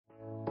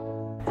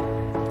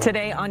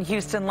Today on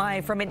Houston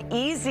Live, from an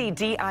easy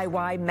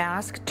DIY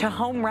mask to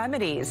home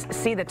remedies.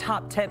 See the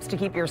top tips to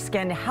keep your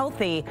skin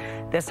healthy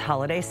this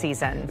holiday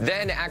season.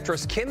 Then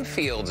actress Kim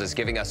Fields is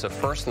giving us a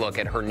first look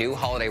at her new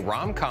holiday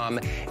rom-com,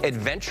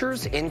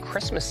 Adventures in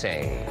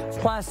Christmasing.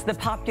 Plus, the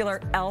popular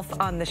Elf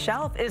on the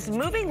Shelf is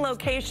moving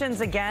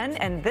locations again,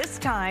 and this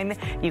time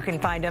you can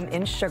find them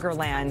in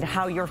Sugarland.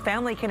 How your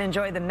family can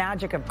enjoy the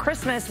magic of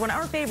Christmas when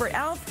our favorite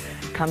elf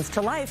comes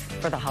to life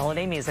for the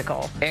holiday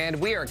musical. And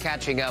we are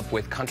catching up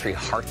with country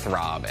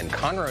heartthrob and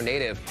Conroe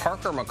native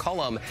Parker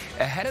McCollum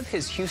ahead of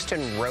his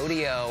Houston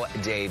rodeo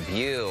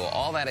debut.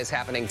 All that is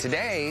happening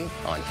today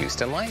on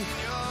Houston Life.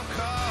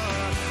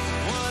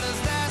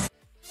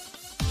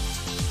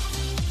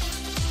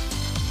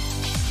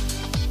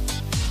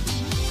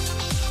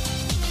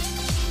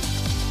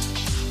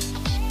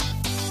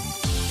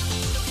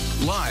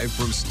 Live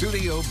from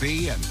Studio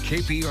B and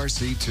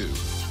KPRC2.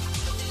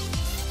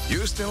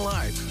 Houston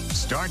Life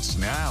starts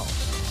now.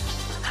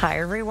 Hi,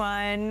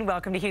 everyone.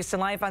 Welcome to Houston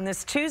Life on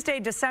this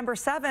Tuesday, December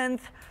 7th.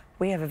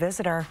 We have a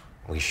visitor.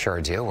 We sure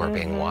do. We're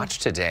being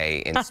watched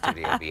today in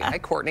Studio B. Hi,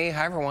 Courtney.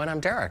 Hi, everyone. I'm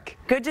Derek.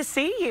 Good to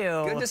see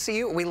you. Good to see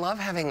you. We love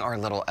having our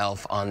little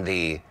elf on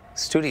the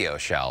studio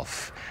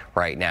shelf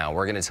right now.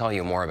 We're going to tell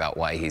you more about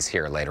why he's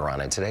here later on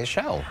in today's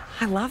show.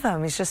 I love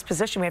him. He's just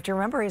positioned. We have to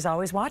remember he's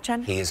always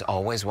watching. He is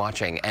always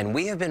watching, and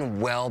we have been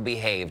well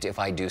behaved, if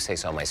I do say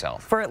so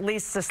myself. For at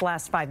least this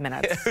last 5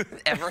 minutes.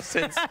 Ever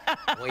since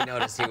we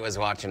noticed he was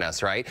watching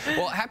us, right?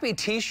 Well, happy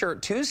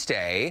T-shirt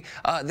Tuesday.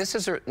 This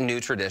is a new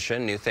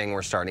tradition, new thing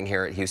we're starting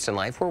here at Houston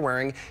Life. We're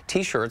wearing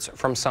T-shirts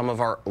from some of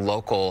our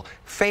local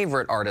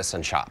favorite artists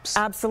and shops.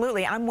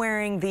 Absolutely. I'm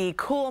wearing the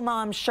Cool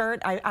Mom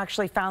shirt. I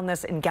actually found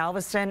this in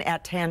Galveston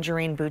at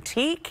Tangerine Boutique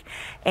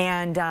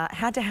and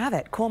had to have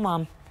it. Cool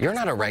Mom. You're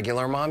not a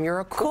regular mom, you're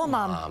a cool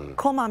mom.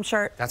 Cool Mom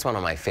shirt. That's one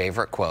of my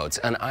favorite quotes.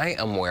 And I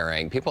am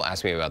wearing, people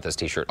ask me about this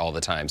T-shirt all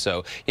the time.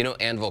 So, you know,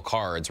 Anvil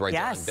Cards right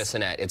there on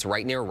Bissonnet. It's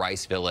right near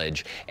Rice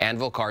Village.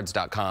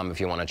 AnvilCards.com if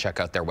you want to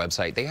check out their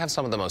website. They have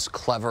some of the most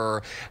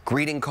clever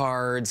greeting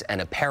cards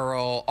and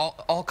apparel,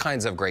 all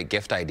kinds of great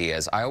gift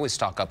ideas. I always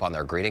stock up on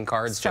their greeting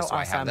cards just so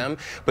I have them.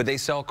 But they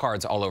sell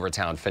cards all over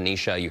town.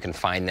 Phoenicia, you can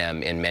find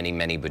them in many,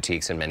 many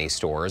boutiques and many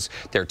stores.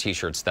 Their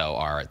T-shirts,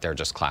 though, they're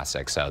just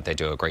classic. So they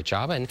do a great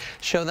job and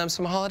show them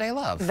some holiday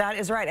love. That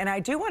is right. And I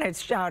do want to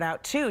shout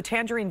out, too,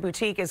 Tangerine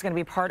Boutique is going to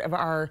be part of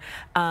our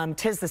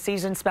Tis the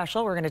Season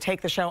special. We're going to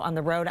take the show on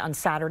the road on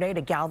Saturday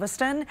to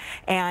Galveston.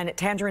 And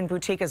Tangerine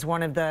Boutique is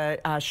one of the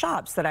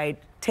shops that I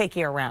take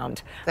you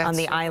around on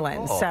the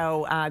island. Cool.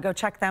 So go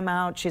check them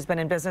out. She's been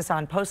in business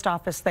on Post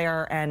Office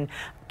there, and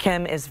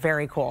Kim is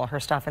very cool. Her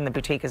stuff in the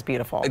boutique is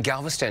beautiful.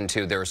 Galveston,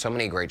 too, there are so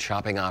many great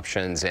shopping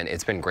options, and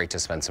it's been great to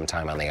spend some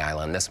time on the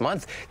island this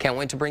month. Can't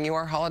wait to bring you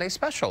our holiday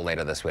special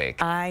later this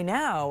week. I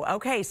know.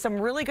 Okay,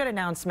 some really good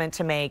announcement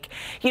to make.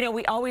 You know,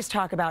 we always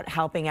talk about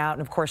helping out,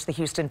 and of course, the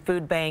Houston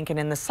Food Bank, and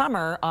in the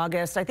summer,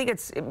 August, I think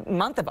it's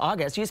month of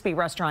August, used to be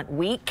Restaurant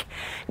Week.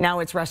 Now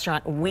it's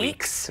Restaurant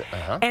Weeks.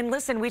 And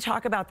listen, we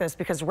talk about this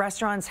because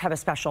restaurants have a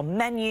special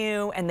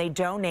menu and they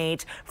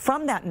donate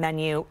from that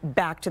menu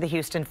back to the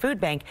Houston Food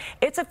Bank.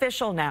 It's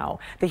official now.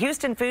 The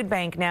Houston Food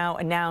Bank now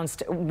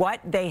announced what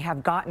they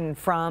have gotten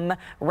from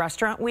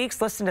Restaurant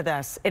Weeks. Listen to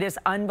this. It is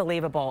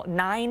unbelievable.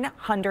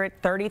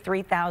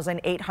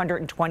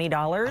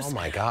 $933,820. Oh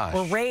my gosh.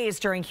 Were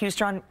raised during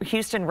Houston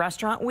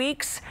Restaurant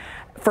Weeks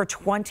for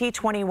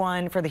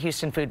 2021 for the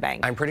Houston Food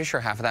Bank. I'm pretty sure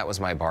half of that was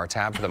my bar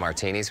tab for the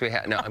martinis we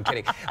had. No, I'm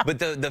kidding. But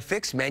the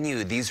fixed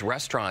menu, these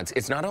restaurants,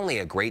 it's not only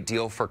a great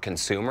deal for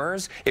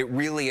consumers, it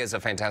really is a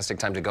fantastic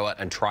time to go out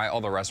and try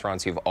all the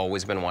restaurants you've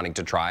always been wanting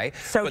to try.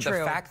 So but true.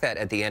 The fact that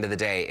at the end of the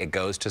day, it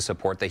goes to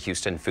support the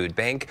Houston Food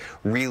Bank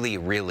really,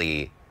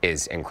 really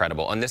is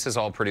incredible. And this is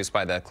all produced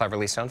by the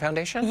Cleverly Stone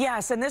Foundation?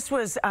 Yes, and this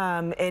was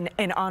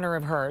in honor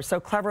of her. So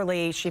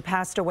Cleverly, she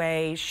passed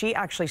away. She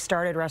actually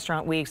started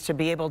Restaurant Weeks to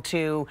be able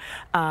to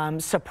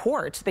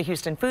support the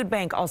Houston Food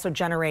Bank, also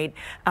generate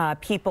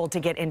people to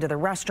get into the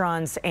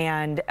restaurants.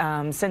 And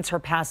since her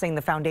passing,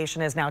 the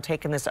foundation has now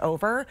taken this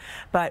over.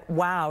 But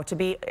wow,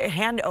 to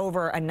hand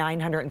over a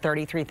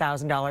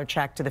 $933,000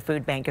 check to the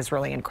food bank is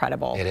really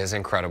incredible. It is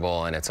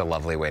incredible, and it's a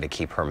lovely way to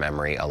keep her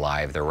memory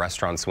alive. The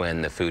restaurants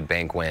win, the food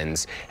bank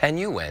wins, and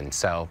you win,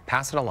 so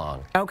pass it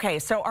along. Okay,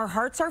 so our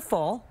hearts are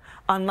full.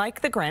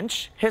 Unlike the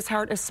Grinch, his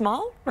heart is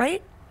small,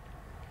 right?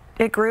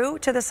 It grew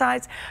to the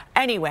sides.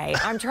 Anyway,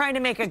 I'm trying to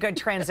make a good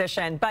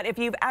transition, but if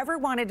you've ever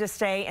wanted to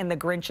stay in the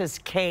Grinch's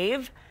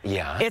cave,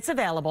 it's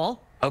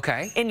available.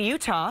 Okay. In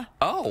Utah.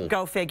 Oh.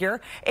 Go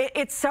figure.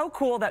 It's so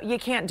cool that you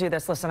can't do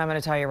this. Listen, I'm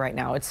going to tell you right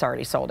now, it's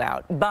already sold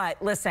out.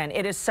 But listen,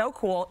 it is so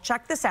cool.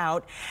 Check this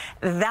out.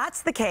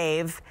 That's the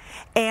cave,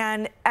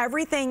 and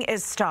everything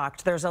is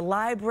stocked. There's a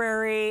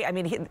library. I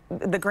mean,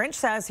 the Grinch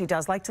says he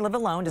does like to live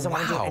alone, doesn't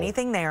want to do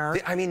anything there.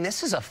 I mean,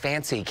 this is a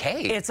fancy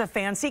cave. It's a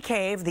fancy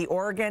cave. The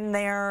organ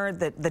there,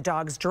 the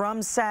dog's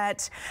drum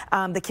set.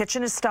 The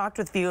kitchen is stocked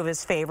with a few of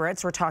his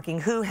favorites. We're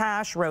talking Who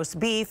hash, roast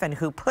beef, and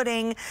Who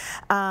pudding.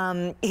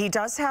 He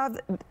does have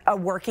a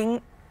working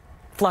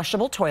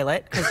flushable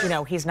toilet, because, you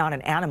know, he's not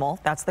an animal.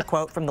 That's the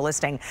quote from the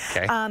listing.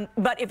 Okay.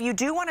 But if you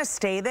do want to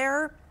stay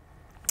there,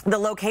 the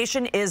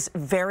location is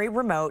very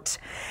remote.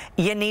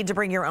 You need to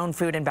bring your own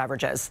food and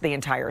beverages the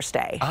entire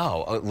stay.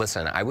 Oh,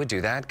 listen, I would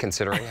do that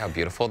considering how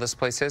beautiful this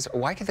place is.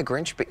 Why could the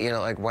Grinch be, you know,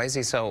 like, why is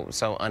he so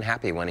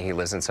unhappy when he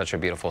lives in such a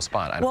beautiful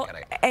spot? I don't get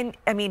it. And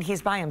I mean,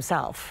 he's by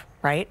himself,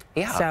 right?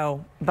 Yeah.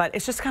 So, but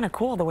it's just kind of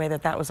cool the way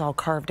that was all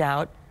carved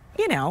out,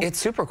 you know. It's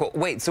super cool.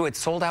 Wait, so it's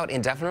sold out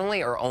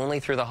indefinitely or only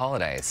through the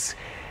holidays?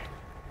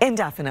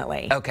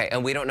 Indefinitely. Okay,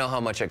 and we don't know how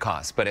much it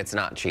costs, but it's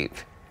not cheap.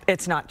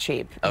 It's not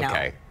cheap.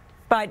 Okay. No.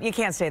 But you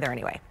can't stay there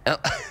anyway. Oh.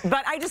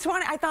 But I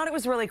thought it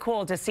was really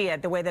cool to see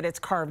it, the way that it's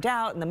carved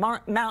out in the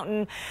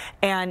mountain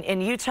and in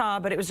Utah,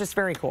 but it was just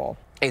very cool.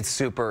 It's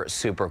super,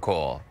 super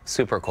cool.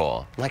 Super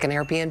cool. Like an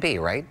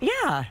Airbnb, right?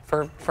 Yeah.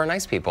 For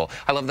nice people.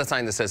 I love the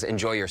sign that says,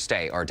 enjoy your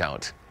stay or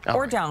don't. Oh,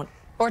 or don't.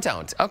 Or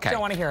don't. Okay.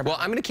 Don't want to hear about it.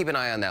 Well, I'm going to keep an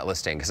eye on that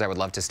listing because I would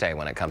love to stay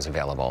when it comes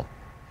available.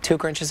 2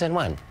 Grinches in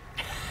 1.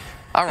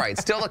 All right,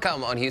 still to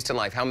come on Houston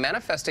Life, how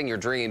manifesting your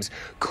dreams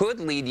could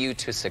lead you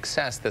to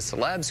success. The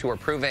celebs who are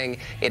proving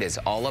it is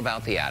all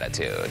about the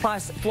attitude.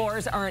 Plus,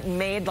 floors aren't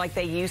made like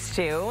they used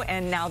to,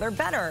 and now they're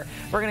better.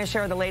 We're going to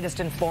share the latest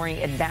in flooring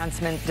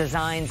advancement,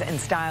 designs, and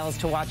styles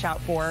to watch out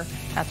for.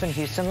 That's when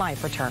Houston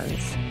Life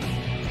returns.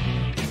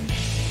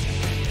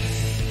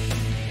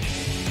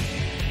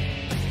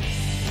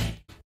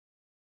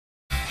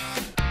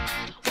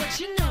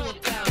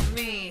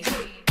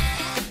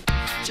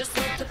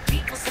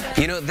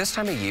 You know, this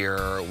time of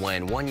year,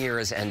 when one year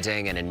is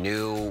ending and a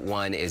new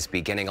one is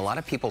beginning, a lot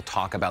of people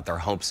talk about their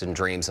hopes and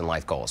dreams and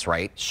life goals,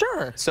 right?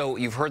 Sure. So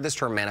you've heard this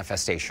term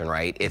manifestation,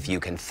 right? If you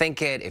can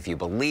think it, if you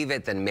believe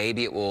it, then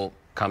maybe it will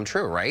come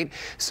true, right?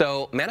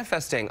 So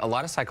manifesting, a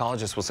lot of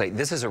psychologists will say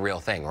this is a real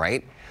thing,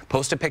 right?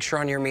 Post a picture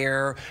on your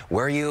mirror,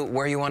 where you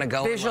want to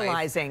go.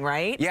 Visualizing,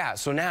 right? Yeah,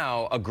 so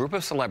now a group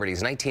of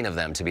celebrities, 19 of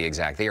them to be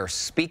exact, they are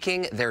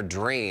speaking their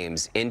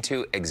dreams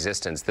into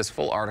existence. This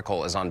full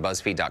article is on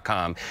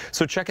BuzzFeed.com,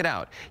 so check it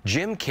out.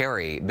 Jim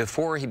Carrey,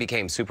 before he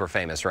became super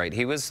famous, right,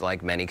 he was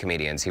like many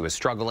comedians. He was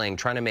struggling,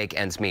 trying to make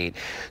ends meet.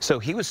 So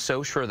he was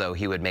so sure, though,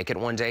 he would make it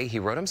one day, he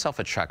wrote himself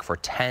a check for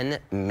 $10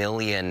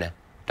 million.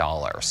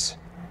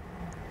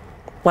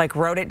 Like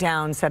wrote it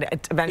down, said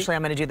eventually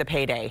I'm going to do the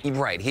payday.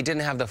 Right. He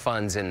didn't have the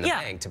funds in the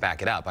bank to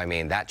back it up. I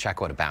mean, that check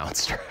would have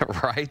bounced,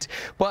 right?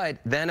 But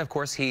then, of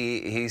course,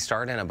 he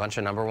starred in a bunch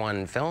of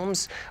 #1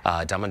 films.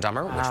 Dumb and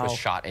Dumber, which was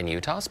shot in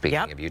Utah,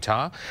 speaking of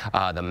Utah.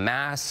 The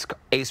Mask,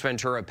 Ace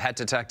Ventura, Pet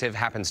Detective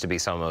happens to be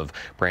some of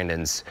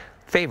Brandon's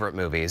favorite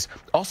movies.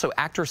 Also,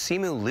 actor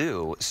Simu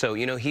Liu. So,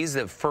 you know, he's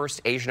the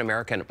first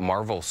Asian-American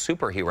Marvel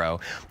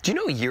superhero. Do you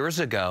know years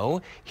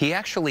ago, he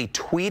actually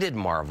tweeted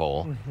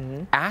Marvel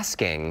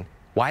asking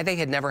why they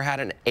had never had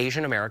an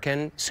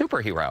Asian-American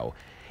superhero.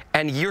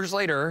 And years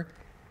later,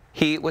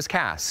 he was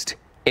cast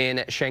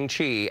in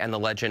Shang-Chi and the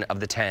Legend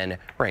of the Ten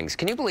Rings.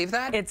 Can you believe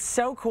that? It's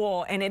so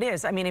cool, and it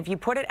is. I mean, if you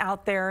put it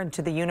out there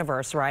into the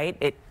universe, right?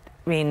 I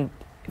mean,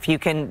 if you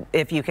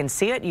can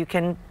see it, you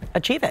can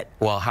achieve it.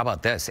 Well, how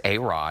about this?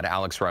 A-Rod,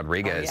 Alex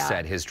Rodriguez,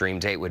 said his dream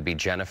date would be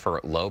Jennifer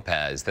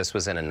Lopez. This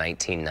was in a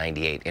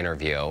 1998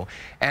 interview.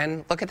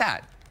 And look at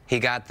that. He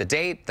got the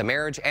date, the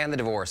marriage, and the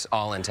divorce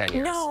all in 10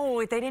 years.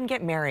 No, they didn't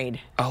get married.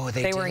 Oh,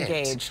 they were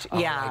engaged. Oh,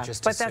 yeah,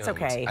 but that's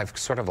okay. I've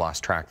sort of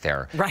lost track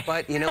there. Right.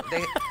 But, you know,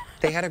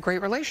 they had a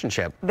great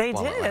relationship. They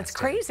did. It's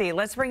crazy.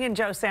 Let's bring in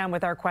Joe Sam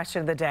with our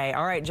question of the day.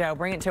 All right, Joe,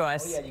 bring it to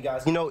us. Oh, yeah, you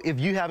guys. You know, if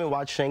you haven't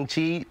watched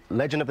Shang-Chi,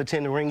 Legend of the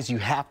Ten Rings, you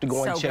have to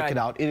go and check it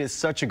out. It is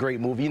such a great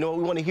movie. You know,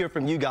 we want to hear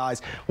from you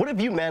guys. What have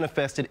you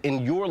manifested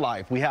in your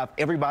life? We have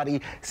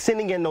everybody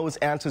sending in those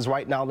answers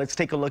right now. Let's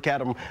take a look at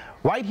them.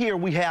 Right here,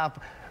 we have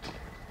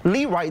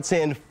Lee writes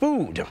in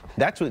food.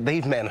 That's what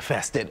they've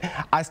manifested.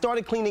 I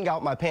started cleaning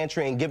out my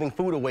pantry and giving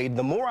food away.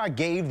 The more I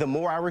gave, the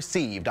more I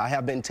received. I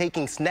have been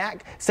taking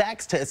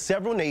sacks to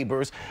several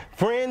neighbors.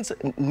 Friends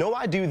know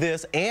I do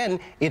this, and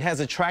it has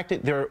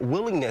attracted their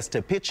willingness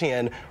to pitch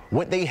in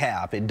what they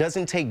have. It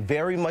doesn't take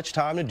very much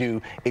time to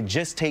do. It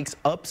just takes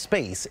up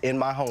space in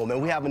my home.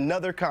 And we have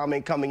another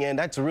comment coming in.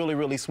 That's really,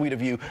 really sweet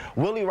of you.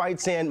 Willie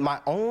writes in,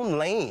 my own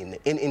lane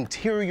in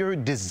interior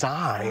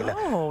design.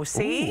 Oh,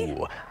 see?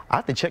 Ooh. I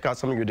have to check out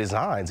some of your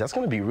designs. That's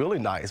going to be really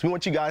nice. We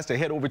want you guys to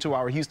head over to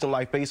our Houston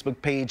Life Facebook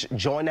page,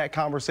 join that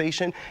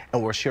conversation,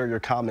 and we'll share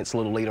your comments a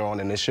little later on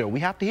in the show. We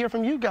have to hear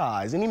from you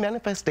guys. Any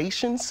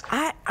manifestations?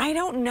 I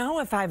don't know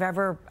if I've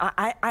ever,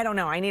 I don't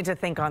know. I need to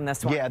think on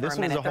this one for a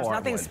minute. There's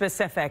nothing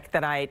specific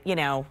that I, you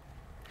know,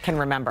 can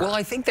remember. Well,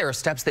 I think there are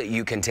steps that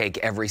you can take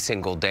every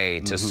single day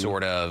to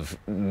sort of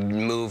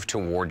move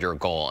toward your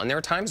goal. And there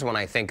are times when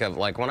I think of,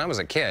 like, when I was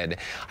a kid,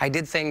 I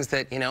did things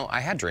that, you know, I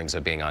had dreams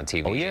of being on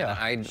TV. Oh,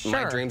 yeah.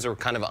 My dreams were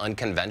kind of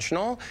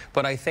unconventional,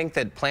 but I think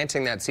that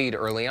planting that seed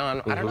early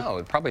on, I don't know,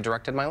 it probably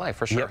directed my life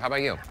for sure. How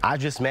about you? I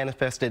just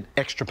manifested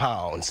extra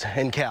pounds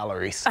and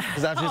calories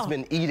because I've just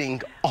been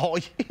eating all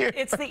year.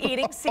 It's the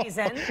eating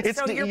season, it's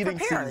so the you're eating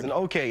prepared. season.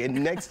 Okay,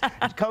 and next,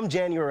 come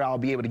January, I'll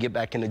be able to get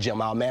back in the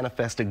gym. I'll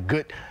manifest a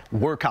good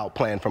workout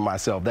plan for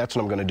myself. That's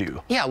what I'm going to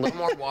do. Yeah, a little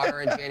more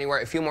water in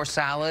January, a few more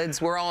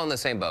salads. We're all in the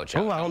same boat,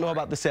 Joe. Oh, I don't know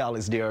about the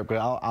salads, Derek, but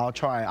I'll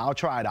try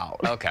it out.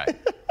 Okay.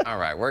 All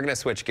right, we're going to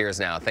switch gears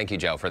now. Thank you,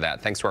 Joe, for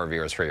that. Thanks to our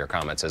viewers for your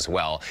comments as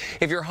well.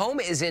 If your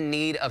home is in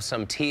need of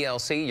some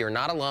TLC, you're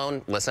not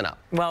alone. Listen up.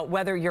 Well,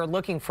 whether you're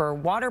looking for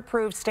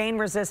waterproof,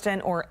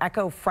 stain-resistant, or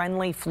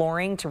eco-friendly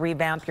flooring to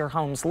revamp your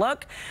home's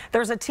look,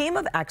 there's a team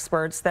of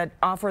experts that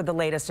offer the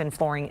latest in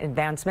flooring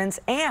advancements,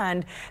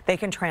 and they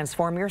can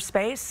transform your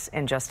space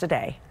in just a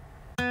day.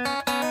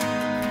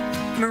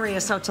 Maria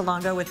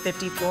Sotolongo with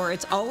 50 Floor.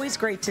 It's always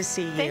great to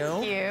see you.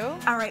 Thank you.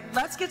 All right,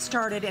 let's get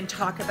started and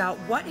talk about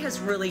what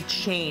has really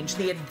changed,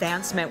 the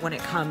advancement when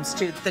it comes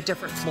to the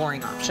different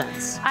flooring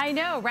options. I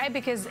know, right?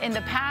 Because in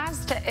the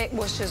past, it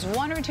was just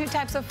one or two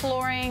types of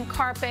flooring,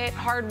 carpet,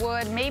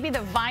 hardwood, maybe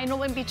the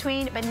vinyl in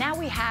between, but now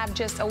we have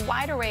just a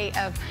wide array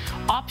of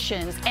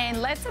options.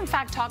 And let's in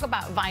fact talk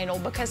about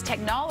vinyl, because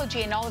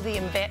technology and all of the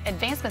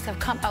advancements have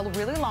come a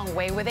really long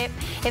way with it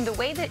in the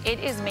way that it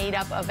is made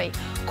up of a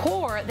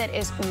core that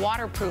is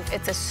waterproof.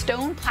 It's a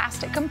stone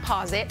plastic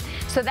composite.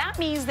 So that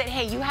means that,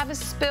 hey, you have a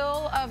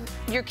spill of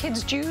your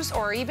kid's juice,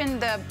 or even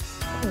the,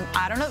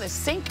 I don't know, the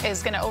sink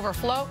is going to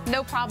overflow.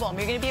 No problem.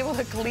 You're going to be able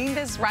to clean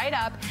this right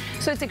up.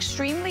 So it's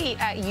extremely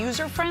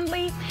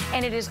user-friendly,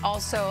 and it is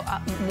also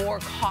more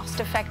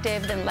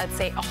cost-effective than, let's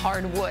say, a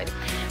hardwood.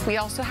 We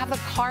also have the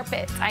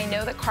carpets. I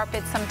know that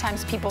carpets,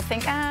 sometimes people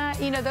think,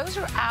 you know, those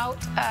are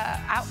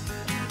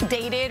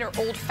outdated or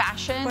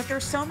old-fashioned. But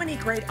there's so many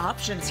great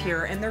options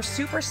here, and they're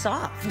super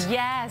soft.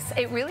 Yes,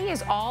 it really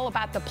is all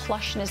about the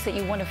plushness that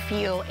you want to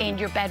feel in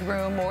your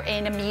bedroom or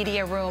in a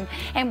media room.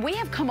 And we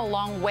have come a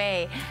long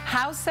way.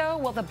 How so?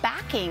 Well, the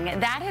backing,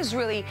 that has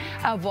really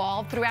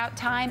evolved throughout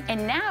time.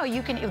 And now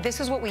you can, this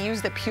is what we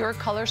use, the Pure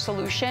Color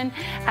solution.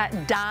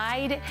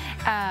 Dyed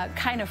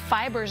kind of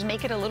fibers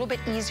make it a little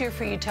bit easier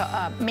for you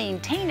to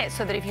maintain it,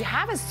 so that if you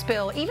have a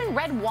spill, even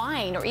red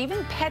wine or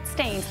even pet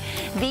stains,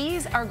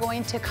 these are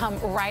going to come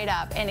right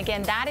up. And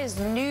again, that is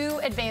new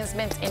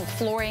advancements in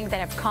flooring that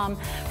have come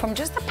from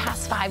just the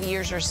past 5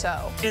 years or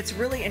so. It's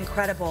really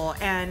incredible.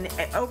 And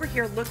over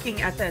here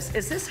looking at this,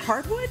 is this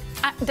hardwood?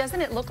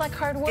 Doesn't it look like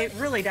hardwood? It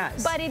really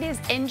does. But it is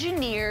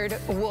engineered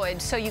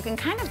wood, so you can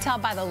kind of tell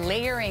by the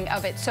layering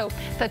of it. So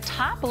the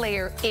top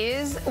layer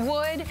is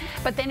wood,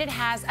 but then it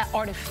has an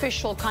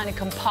artificial kind of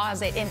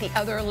composite in the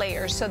other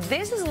layers. So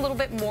this is a little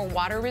bit more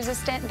water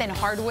resistant than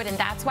hardwood, and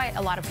that's why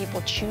a lot of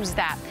people choose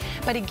that.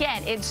 But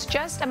again, it's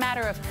just a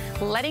matter of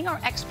letting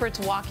our experts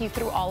walk you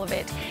through all of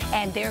it,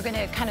 and they're going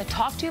to kind of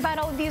talk to you about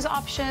all of these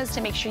options to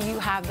make sure you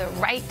have the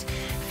right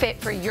fit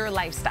for your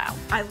lifestyle.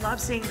 I love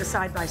seeing the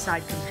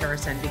side-by-side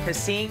comparison, because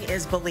seeing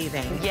is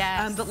believing.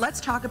 Yes. But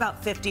let's talk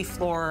about 50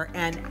 Floor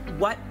and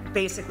what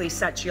basically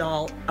sets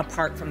y'all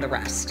apart from the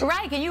rest.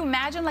 Right. Can you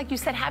imagine, like you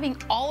said, having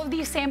all of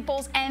these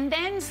samples and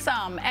then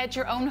some at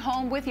your own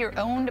home with your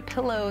own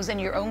pillows and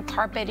your own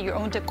carpet, your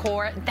own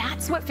decor?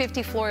 That's what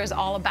 50 Floor is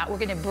all about. We're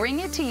going to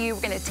bring it to you.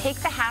 We're going to take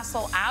the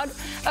hassle out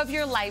of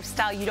your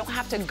lifestyle. You don't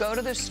have to go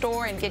to the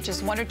store and get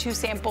just one or two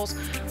samples.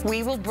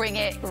 We will bring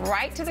it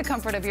right to the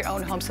comfort of your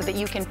own home, so that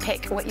you can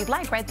pick what you'd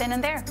like right then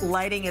and there.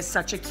 Lighting is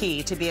such a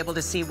key to be able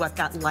to see what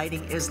that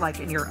lighting is like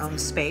in your own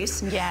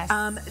space. Yes.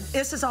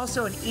 This is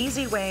also an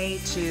easy way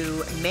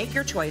to make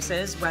your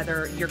choices,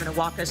 whether you're going to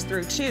walk us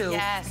through too.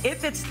 Yes.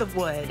 If it's the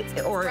wood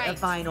or a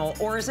vinyl,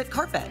 or is it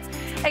carpet?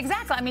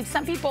 Exactly. I mean,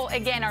 some people,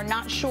 again, are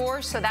not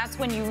sure, so that's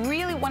when you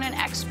really want an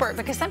expert,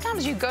 because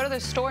sometimes you go to the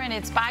store and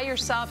it's by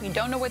yourself, you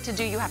don't know what to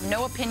do, you have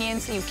no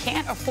opinions, you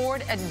can't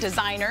afford a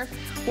designer.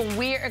 Well,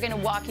 we are going to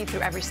walk you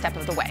through every step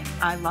of the way.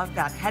 I love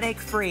that.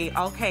 Headache-free.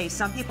 Okay,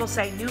 some people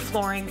say new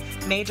flooring,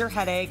 major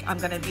headache. I'm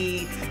going to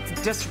be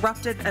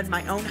disrupted in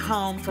my own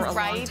home for a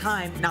long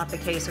time. Not the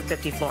case of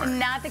 50 Floor.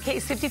 Not the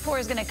case. 50 Floor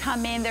is going to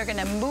come in. They're going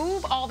to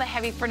move all the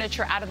heavy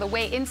furniture out of the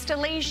way.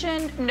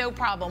 Installation, no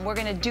problem. We're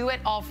going to do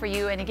it all for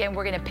you. And again,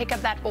 we're going to pick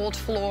up that old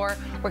floor.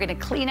 We're going to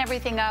clean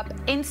everything up,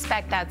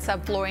 inspect that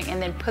subflooring, and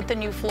then put the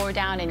new floor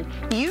down. And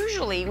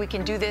usually we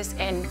can do this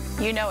in,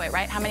 you know it,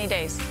 right? How many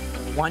days?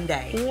 1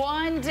 day.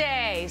 1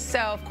 day. So,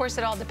 of course,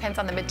 it all depends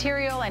on the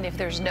material and if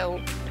there's no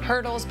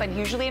hurdles, but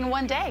usually in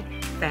 1 day.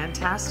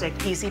 Fantastic.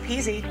 Easy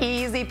peasy.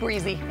 Easy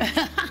breezy.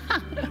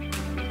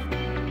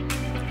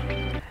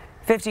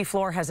 50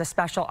 Floor has a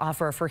special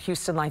offer for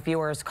Houston Life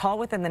viewers. Call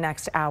within the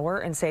next hour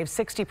and save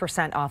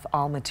 60% off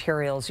all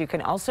materials. You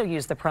can also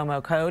use the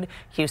promo code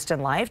Houston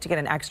Life to get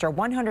an extra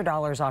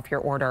 $100 off your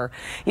order.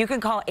 You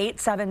can call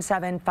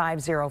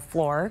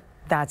 877-50-FLOOR.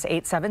 That's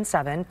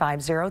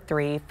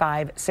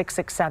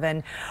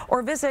 877-503-5667,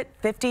 or visit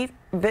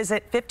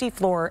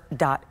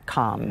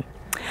 50floor.com.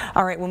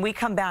 All right, when we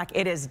come back,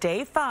 it is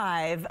day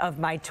 5 of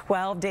my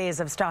 12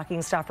 days of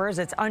stocking stuffers.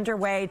 It's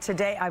underway.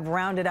 Today, I've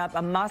rounded up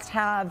a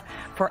must-have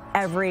for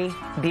every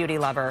beauty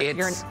lover.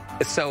 It's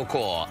so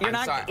cool. You're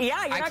I'm sorry.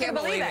 Yeah, you're I not can't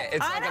gonna believe it. It's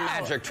like a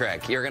magic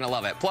trick. You're going to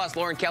love it. Plus,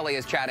 Lauren Kelly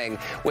is chatting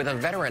with a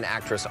veteran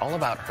actress all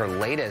about her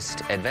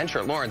latest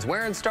adventure. Lauren's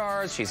wearing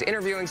stars. She's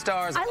interviewing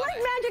stars. I like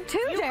magic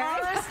too, Derek. You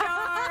are a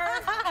star.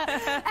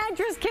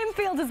 Actress Kim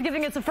Fields is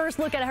giving us a first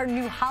look at her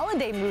new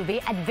holiday movie,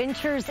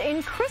 Adventures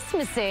in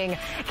Christmasing.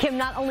 Kim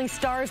not only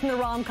stars in the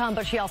rom-com,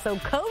 but she also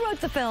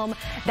co-wrote the film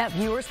that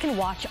viewers can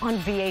watch on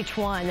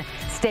VH1.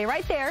 Stay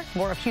right there.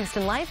 More of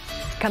Houston Life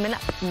coming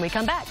up when we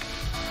come back.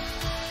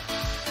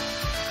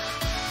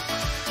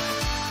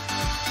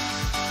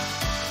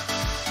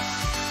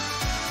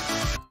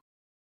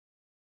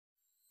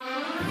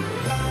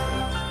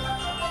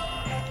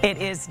 It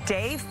is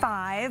day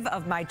 5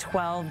 of my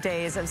 12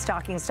 days of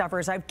stocking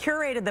stuffers. I've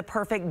curated the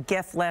perfect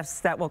gift lists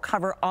that will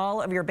cover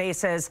all of your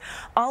bases,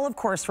 all of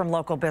course from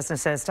local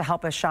businesses to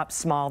help us shop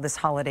small this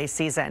holiday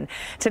season.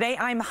 Today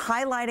I'm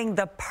highlighting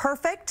the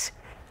perfect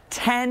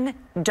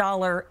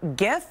 $10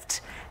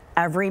 gift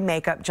every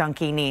makeup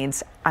junkie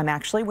needs. I'm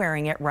actually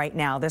wearing it right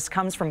now. This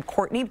comes from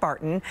Courtney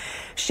Barton.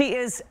 She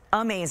is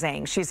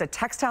amazing. She's a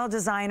textile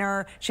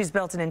designer. She's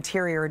built an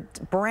interior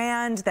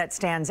brand that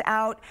stands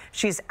out.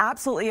 She's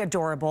absolutely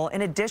adorable.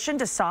 In addition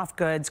to soft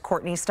goods,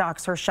 Courtney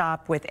stocks her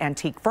shop with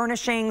antique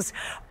furnishings,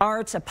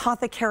 art,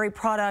 apothecary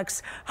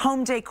products,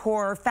 home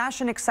decor,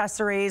 fashion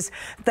accessories.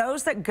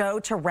 Those that go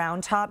to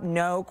Round Top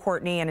know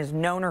Courtney and has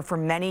known her for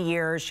many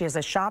years. She has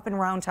a shop in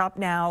Round Top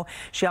now.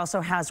 She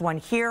also has one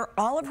here.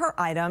 All of her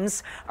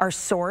items are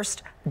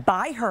sourced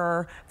by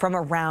her from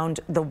around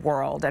the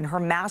world, and her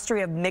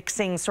mastery of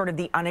mixing sort of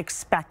the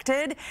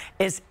unexpected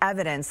is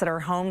evidence that her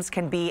homes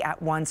can be at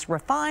once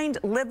refined,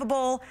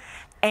 livable,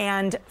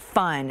 and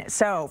fun.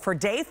 So for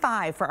day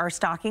 5 for our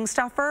stocking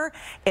stuffer,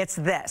 it's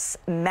this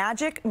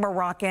Magic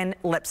Moroccan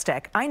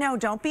lipstick. I know,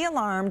 don't be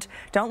alarmed.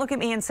 Don't look at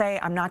me and say,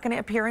 I'm not going to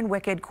appear in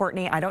Wicked,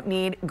 Courtney. I don't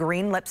need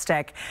green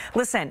lipstick.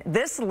 Listen,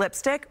 this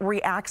lipstick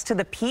reacts to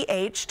the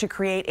pH to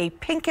create a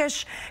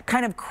pinkish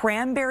kind of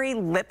cranberry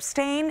lip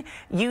stain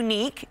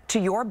unique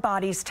to your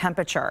body's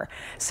temperature.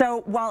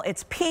 So while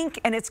it's pink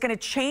and it's going to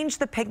change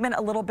the pigment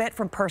a little bit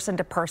from person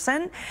to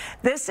person,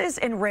 this is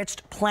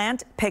enriched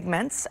plant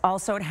pigments.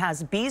 Also, it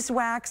has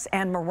beeswax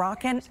and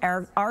Moroccan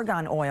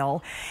argan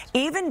oil.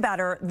 Even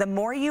better, the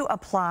more you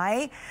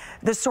apply,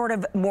 the sort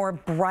of more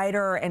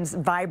brighter and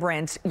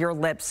vibrant your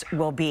lips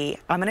will be.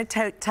 I'm going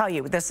to tell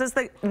you, this is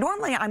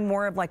normally I'm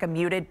more of like a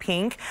muted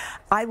pink.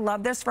 I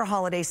love this for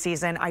holiday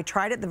season. I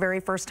tried it the very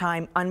first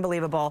time.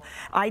 Unbelievable.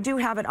 I do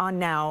have it on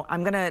now.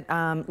 I'm going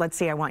to, let's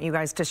see, I want you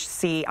guys to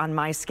see on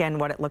my skin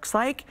what it looks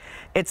like.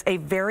 It's a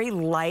very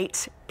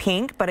light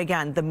pink, but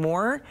again, the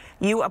more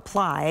you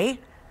apply,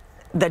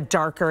 the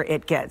darker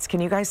it gets.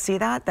 Can you guys see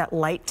that? That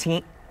light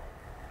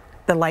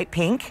the light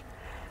pink?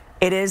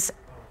 It is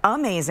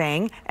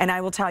amazing, and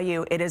I will tell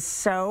you, it is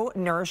so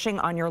nourishing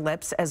on your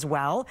lips as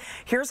well.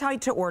 Here's how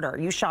to order.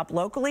 You shop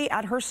locally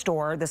at her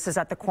store. This is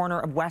at the corner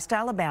of West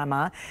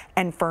Alabama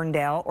and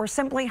Ferndale, or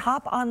simply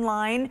hop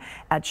online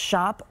at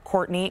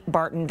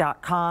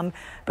shopcourtneybarton.com.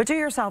 But do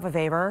yourself a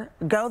favor,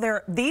 go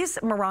there. These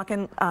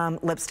Moroccan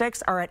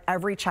lipsticks are at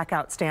every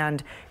checkout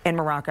stand in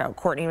Morocco.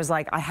 Courtney was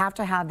like, I have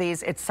to have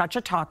these. It's such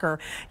a talker.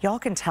 Y'all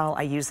can tell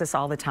I use this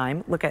all the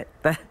time. Look at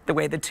the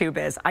way the tube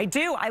is. I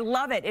do. I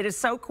love it. It is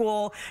so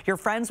cool. Your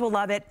friends will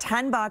love it.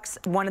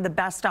 $10, one of the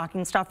best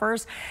stocking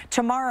stuffers.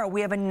 Tomorrow,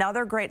 we have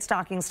another great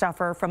stocking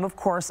stuffer from, of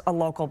course, a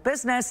local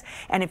business.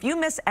 And if you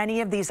miss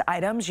any of these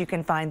items, you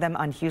can find them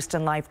on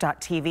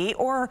HoustonLife.tv,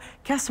 or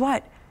guess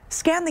what?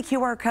 Scan the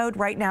QR code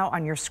right now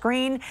on your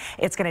screen.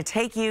 It's going to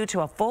take you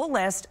to a full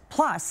list,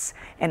 plus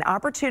an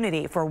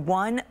opportunity for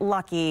one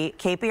lucky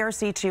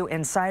KPRC2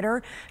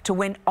 insider to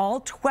win all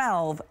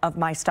 12 of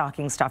my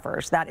stocking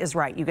stuffers. That is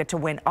right. You get to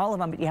win all of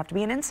them, but you have to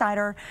be an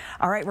insider.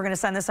 All right, we're going to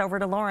send this over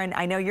to Lauren.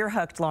 I know you're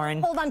hooked,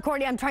 Lauren. Hold on,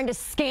 Courtney. I'm trying to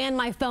scan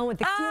my phone with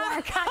the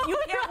QR code. You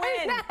can't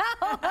win.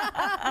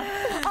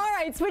 All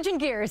right, switching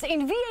gears.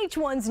 In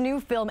VH1's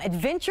new film,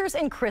 Adventures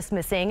in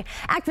Christmasing,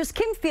 actress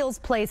Kim Fields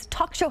plays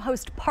talk show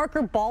host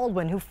Parker Baldwin,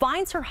 who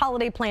finds her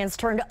holiday plans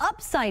turned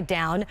upside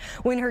down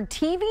when her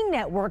TV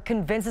network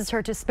convinces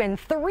her to spend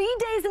 3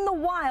 days in the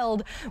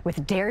wild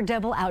with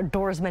daredevil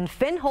outdoorsman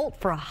Finn Holt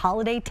for a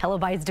holiday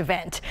televised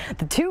event.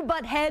 The two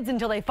butt heads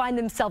until they find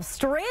themselves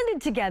stranded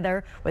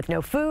together with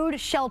no food,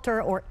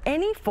 shelter, or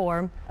any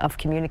form of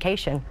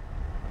communication.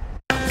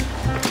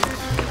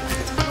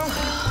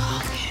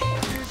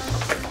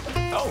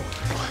 Oh.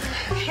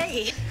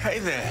 Hey. Hey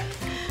there.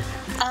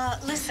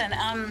 Listen,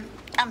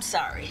 I'm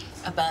sorry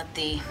about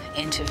the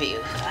interview.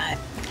 I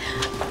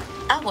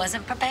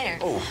wasn't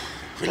prepared. Oh,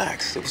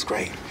 relax. It was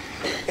great.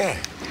 Yeah.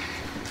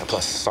 And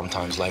plus,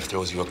 sometimes life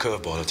throws you a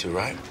curveball or two,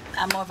 right?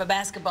 I'm more of a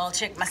basketball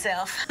chick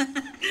myself.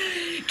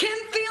 Kim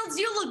Fields,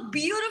 you look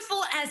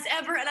beautiful as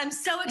ever, and I'm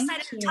so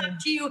excited to talk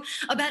to you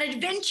about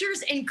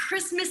Adventures in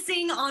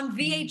Christmasing on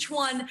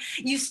VH1.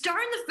 You star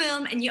in the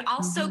film, and you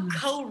also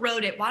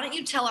co-wrote it. Why don't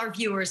you tell our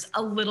viewers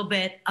a little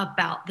bit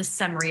about the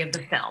summary of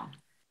the film?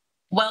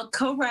 Well,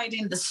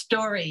 co-writing the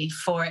story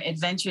for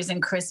Adventures in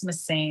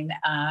Christmasing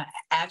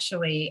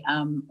actually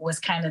was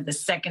kind of the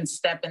second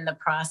step in the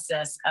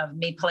process of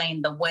me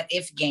playing the what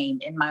if game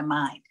in my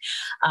mind.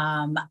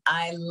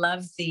 I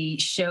love the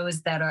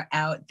shows that are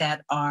out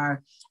that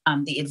are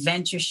the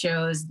adventure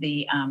shows,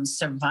 the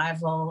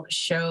survival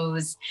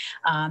shows.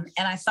 And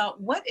I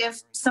thought, what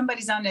if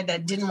somebody's on there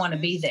that didn't want to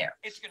be there?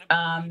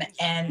 And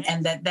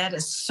that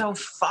is so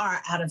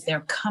far out of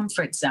their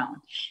comfort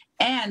zone.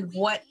 And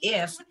what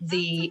if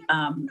the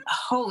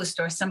host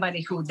or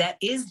somebody who that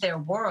is their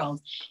world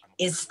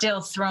is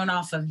still thrown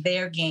off of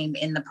their game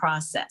in the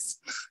process?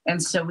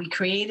 And so we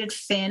created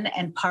Finn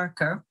and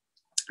Parker,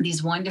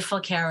 these wonderful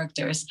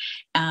characters,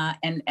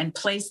 and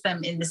place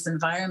them in this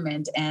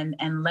environment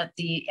and let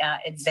the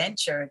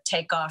adventure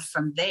take off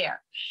from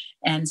there.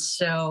 And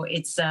so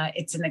it's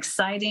an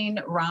exciting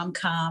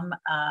rom-com,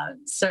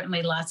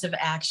 certainly lots of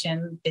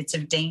action, bits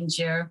of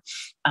danger,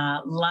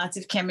 lots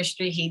of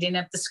chemistry heating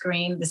up the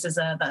screen. This is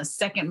the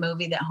second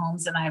movie that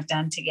Holmes and I have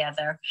done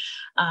together.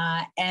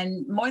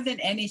 And more than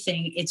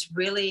anything, it's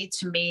really,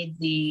 to me,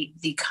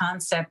 the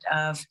concept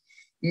of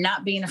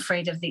not being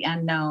afraid of the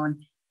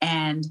unknown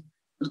and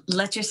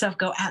let yourself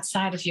go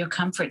outside of your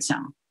comfort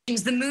zone.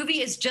 The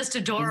movie is just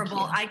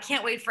adorable. I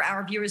can't wait for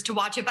our viewers to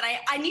watch it. But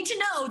I need to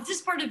know, this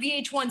is part of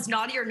VH1's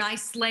Naughty or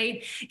Nice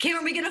slate. Kim,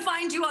 are we going to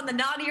find you on the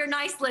Naughty or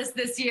Nice list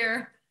this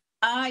year?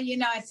 You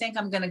know, I think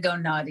I'm going to go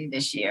naughty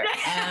this year.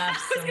 I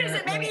was going to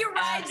say, maybe you're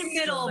right in the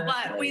middle,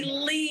 but we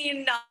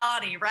lean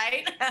naughty,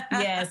 right?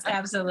 Yes,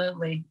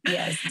 absolutely.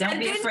 Yes. Don't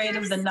be afraid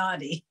of the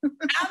naughty.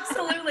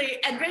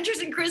 Absolutely. Adventures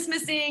in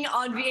Christmasing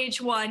on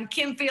VH1.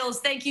 Kim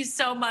Fields, thank you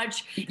so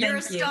much. You're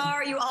a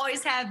star. You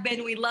always have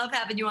been. We love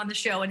having you on the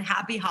show, and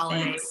happy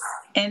holidays. Thanks.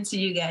 And to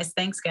you guys.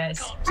 Thanks,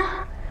 guys.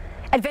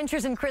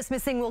 Adventures in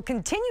Christmasing will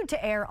continue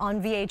to air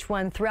on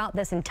VH1 throughout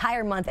this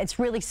entire month. It's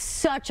really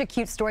such a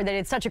cute story. They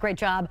did such a great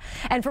job.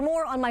 And for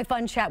more on my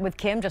fun chat with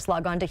Kim, just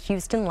log on to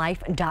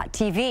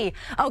HoustonLife.tv.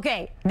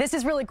 Okay, this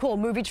is really cool.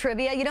 Movie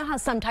trivia. You know how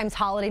sometimes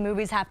holiday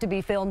movies have to be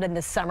filmed in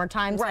the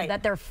summertime so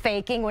that they're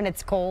faking when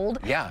it's cold?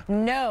 Yeah.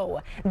 No.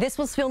 This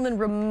was filmed in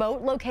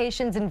remote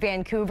locations in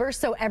Vancouver,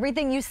 so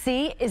everything you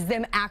see is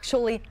them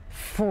actually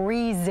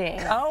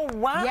freezing. Oh,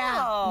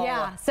 wow.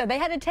 Yeah. So they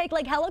had to take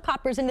like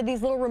helicopters into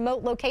these little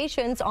remote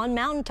locations on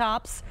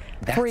mountaintops.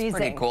 That's freezing.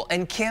 pretty cool.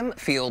 And Kim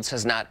Fields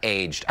has not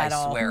aged, I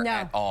swear,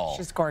 at all.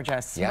 She's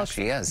gorgeous. Yeah,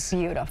 she is.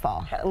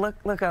 Beautiful.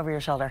 Look over your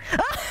shoulder.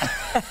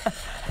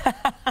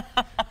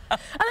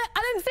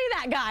 I didn't see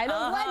that guy.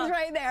 Those legs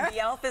right there. The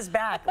elf is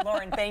back.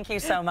 Lauren, thank you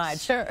so much.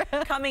 Sure.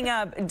 Coming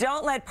up,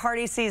 don't let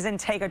party season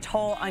take a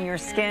toll on your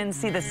skin.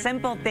 See the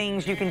simple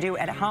things you can do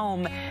at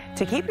home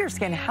to keep your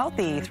skin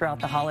healthy throughout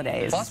the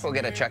holidays. Plus, we'll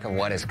get a check of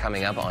what is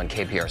coming up on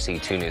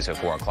KPRC 2 News at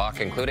 4 o'clock,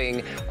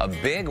 including a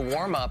big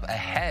warm-up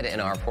ahead in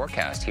our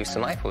forecast.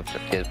 Houston Life will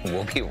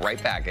be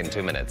right back in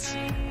 2 minutes.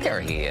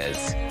 There he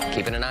is.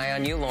 Keeping an eye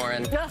on you,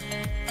 Lauren.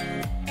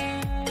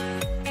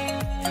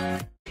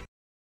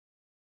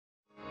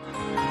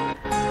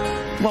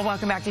 Well,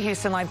 welcome back to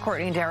Houston Live.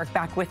 Courtney and Derek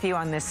back with you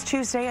on this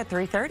Tuesday at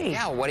 3:30.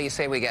 Yeah, what do you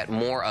say we get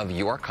more of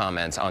your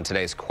comments on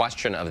today's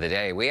question of the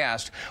day? We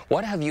asked,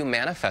 what have you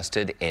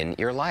manifested in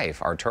your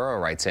life? Arturo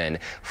writes in,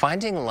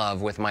 finding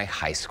love with my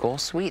high school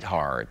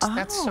sweetheart.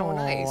 That's so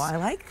nice. I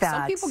like that.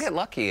 Some people get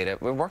lucky.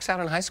 It works out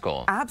in high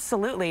school.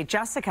 Absolutely.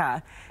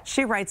 Jessica,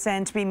 she writes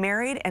in, to be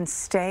married and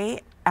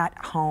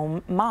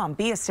stay-at-home mom.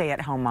 Be a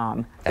stay-at-home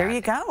mom. There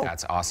you go.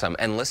 That's awesome.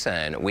 And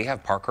listen, we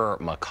have Parker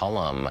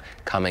McCullum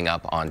coming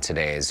up on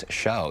today's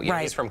show. You know,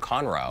 he's from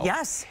Conroe.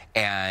 Yes.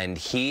 And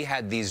he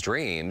had these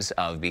dreams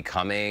of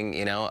becoming,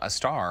 you know, a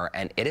star,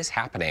 and it is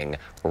happening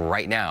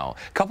right now.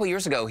 A couple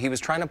years ago, he was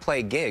trying to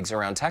play gigs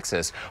around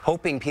Texas,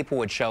 hoping people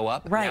would show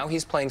up. Right. Now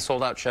he's playing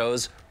sold-out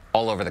shows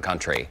all over the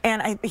country.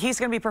 And he's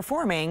going to be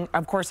performing,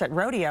 of course, at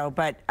Rodeo,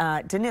 but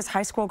didn't his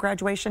high school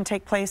graduation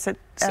take place at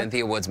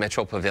Cynthia Woods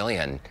Mitchell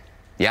Pavilion?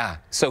 Yeah,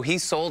 so he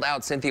sold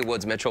out Cynthia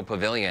Woods Mitchell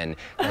Pavilion.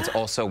 That's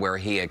also where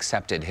he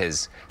accepted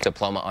his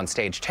diploma on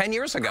stage 10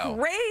 years ago.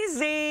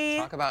 Crazy.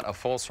 Talk about a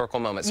full circle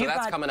moment. So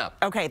that's coming up.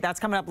 Okay, that's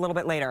coming up a little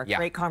bit later. Yeah.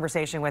 Great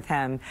conversation with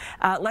him.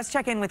 Let's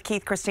check in with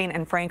Keith, Christine,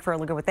 and Frank for a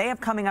look at what they have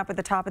coming up at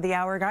the top of the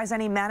hour. Guys,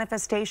 any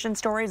manifestation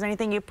stories,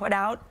 anything you put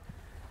out?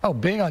 Oh,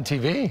 being on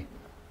TV.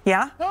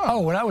 Yeah?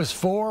 Oh, when I was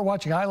 4,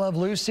 watching I Love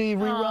Lucy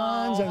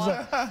reruns. I was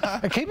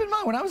like, keep in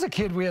mind, when I was a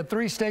kid, we had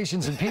 3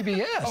 stations in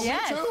PBS. Oh,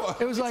 yes. Me too.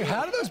 It was like,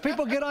 how did those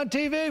people get on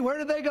TV? Where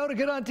did they go to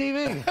get on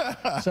TV?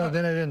 So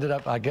then it ended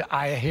up,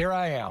 here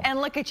I am. And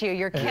look at you,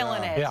 you're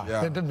killing it.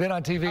 Yeah, been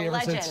on TV ever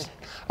since.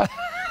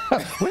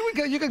 We would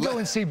go. You could go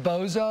and see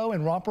Bozo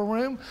and Romper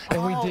Room,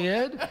 and we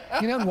did.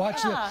 You know, and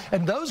watch it.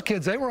 And those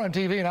kids, they were on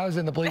TV, and I was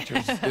in the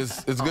bleachers.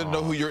 It's good to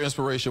know who your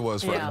inspiration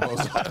was for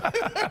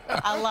Bozo.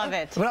 I love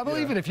it. But I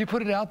believe it. If you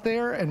put it out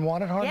there and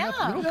want it hard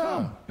enough, it'll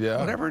come. Yeah.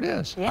 Whatever it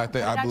is. I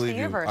believe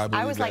you.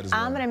 I was like,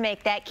 I'm going to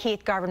make that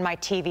Keith Garvin my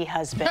TV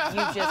husband.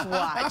 You just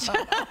watch.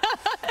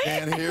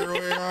 And here we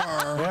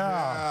are.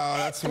 Yeah.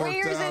 That's 3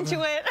 years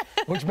into it.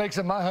 which makes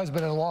him my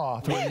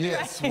husband-in-law.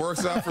 Yes,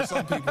 works out for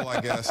some people,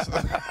 I guess.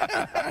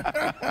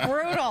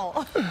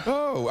 Brutal.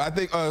 Oh, I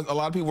think a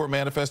lot of people were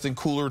manifesting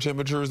cooler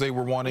temperatures. They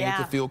were wanting it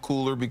to feel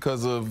cooler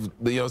because of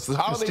the, the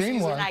holiday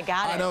season. I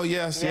got it. I know,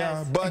 yes.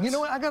 Yeah. But and you know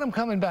what? I got them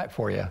coming back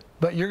for you.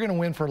 But you're going to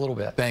win for a little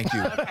bit. Thank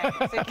you.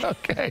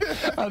 Okay.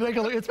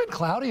 It's been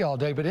cloudy all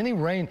day, but any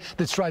rain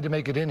that's tried to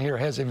make it in here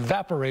has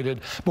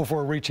evaporated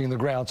before reaching the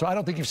ground. So I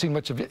don't think you've seen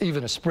much of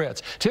even a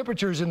spritz.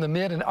 Temperatures in the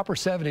mid and upper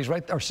 70s,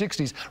 or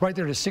 60s, right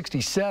there to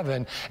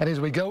 67. And as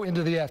we go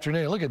into the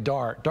afternoon, look at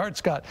Dart.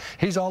 Dart's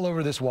he's all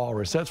over this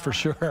walrus, that's for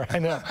sure. I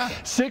know.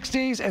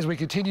 60s as we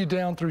continue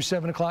down through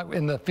 7 o'clock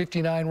in the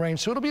 59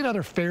 range. So it'll be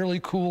another fairly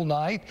cool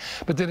night,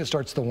 but then it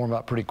starts to warm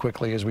up pretty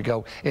quickly as we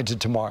go into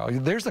tomorrow.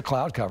 There's the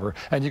cloud cover,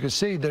 and you can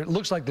see there, it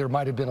looks like there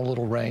might have been a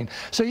little rain.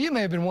 So you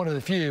may have been one of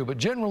the few, but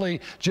generally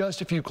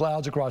just a few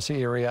clouds across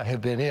the area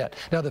have been it.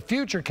 Now the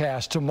future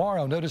cast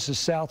tomorrow, notice the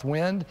south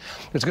wind.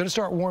 It's going to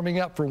start warming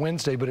up for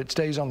Wednesday, but it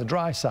stays on the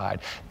dry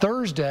side.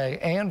 Thursday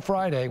and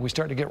Friday, we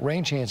start to get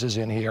rain chances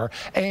in here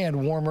and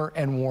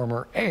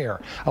warmer air.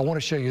 I want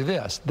to show you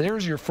this.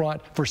 There's your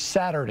front for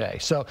Saturday.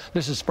 So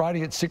this is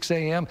Friday at 6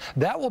 a.m.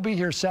 That will be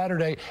here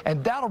Saturday,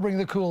 and that'll bring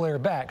the cool air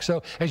back.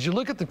 So as you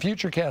look at the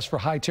future cast for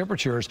high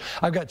temperatures,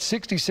 I've got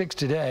 66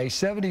 today,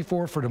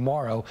 74 for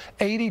tomorrow,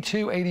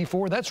 82,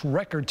 84. That's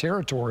record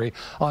territory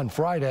on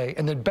Friday.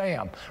 And then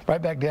bam,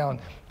 right back down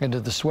into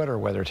the sweater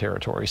weather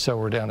territory. So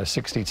we're down to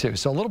 62.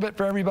 So a little bit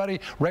for everybody.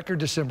 Record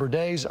December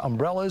days,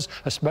 umbrellas,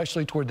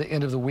 especially toward the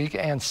end of the week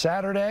and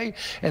Saturday,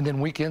 and then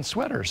weekend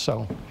sweaters.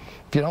 So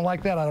if you don't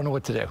like that, I don't know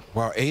what to do.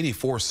 Wow,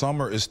 84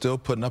 summer is still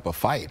putting up a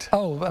fight.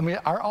 Oh, I mean,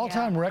 our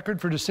all-time record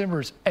for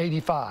December is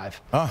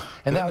 85.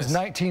 And that was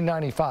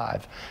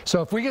 1995.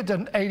 So if we get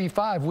to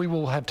 85, we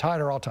will have tied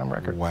our all-time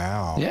record.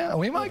 Wow. Yeah,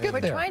 we might get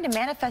there. We're trying to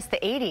manifest the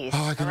 80s,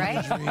 I can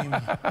dream.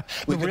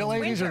 The real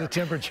 80s or the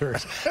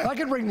temperatures? If I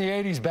could bring the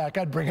 80s back,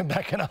 I'd bring them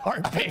back in a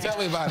heartbeat. Tell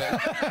me about it.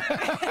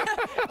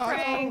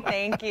 Frank,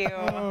 thank you.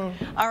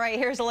 All right,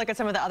 here's a look at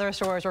some of the other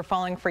stories we're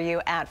following for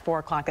you at 4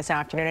 o'clock this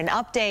afternoon. An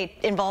update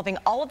involving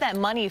all of that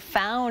money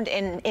found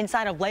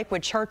inside of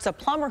Lakewood Church. A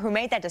plumber who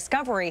made that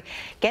discovery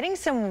getting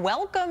some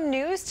welcome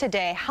news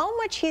today. How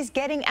much he's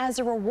getting as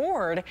a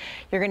reward.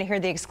 You're going to hear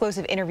the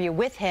exclusive interview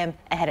with him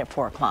ahead at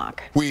 4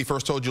 o'clock. We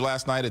first told you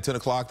last night at 10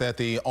 o'clock that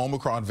the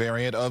Omicron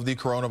variant of the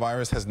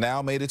coronavirus has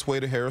now made its way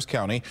to Harris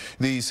County.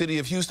 The city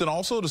of Houston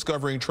also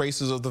discovering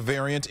traces of the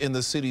variant in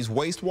the city's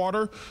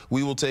wastewater.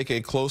 We will take a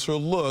closer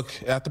look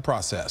at the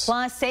process.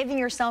 Plus, saving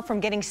yourself from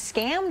getting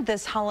scammed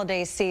this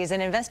holiday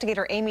season.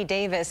 Investigator Amy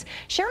Davis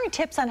sharing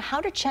tips on how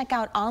to check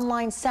out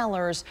online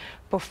sellers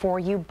before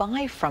you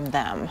buy from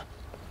them.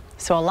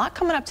 So a lot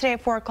coming up today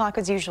at 4 o'clock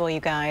as usual, you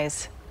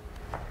guys.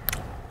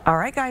 All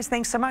right, guys,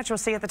 thanks so much. We'll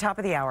see you at the top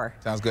of the hour.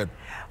 Sounds good.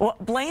 Well,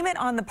 blame it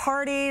on the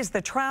parties,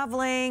 the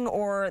traveling,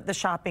 or the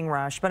shopping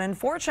rush. But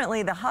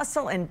unfortunately, the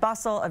hustle and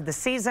bustle of the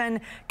season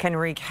can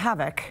wreak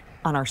havoc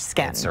on our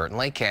skin. It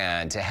certainly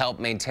can. To help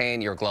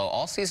maintain your glow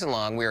all season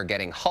long, we are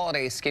getting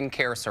holiday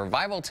skincare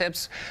survival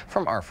tips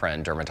from our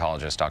friend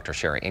dermatologist Dr.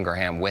 Sherry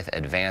Ingraham with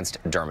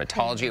Advanced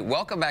Dermatology.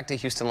 Welcome back to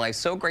Houston Life.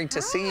 So great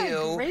to see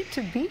you. Great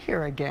to be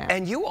here again.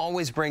 And you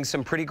always bring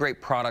some pretty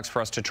great products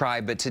for us to try,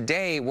 but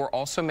today we're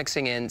also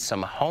mixing in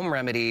some home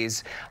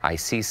remedies. I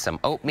see some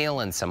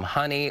oatmeal and some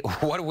honey.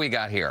 What do we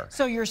got here?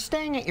 So you're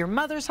staying at your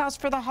mother's house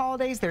for the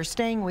holidays. They're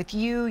staying with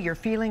you. You're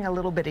feeling a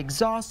little bit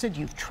exhausted.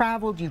 You've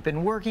traveled, you've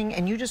been working,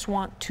 and you just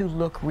want to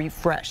look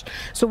refreshed.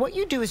 So what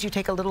you do is you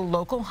take a little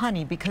local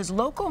honey, because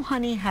local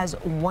honey has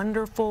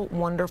wonderful,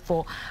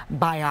 wonderful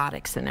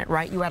biotics in it,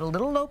 right? You add a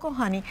little local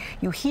honey,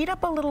 you heat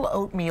up a little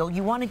oatmeal.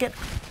 You want to get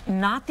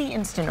not the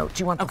instant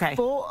oats, you want the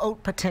full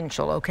oat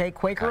potential, okay?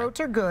 Quaker oats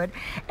are good.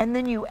 And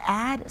then you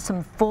add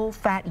some full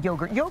fat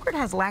yogurt. Yogurt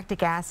has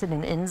lactic acid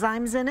and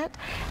enzymes in it.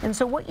 And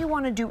so what you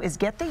want to do is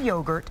get the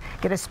yogurt,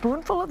 get a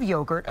spoonful of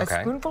yogurt, a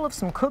spoonful of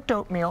some cooked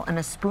oatmeal, and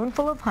a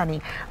spoonful of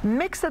honey.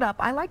 Mix it up.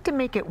 I like to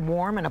make it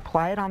warm and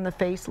apply it on the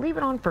face. Leave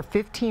it on for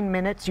 15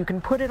 minutes. You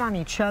can put it on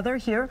each other.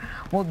 Here,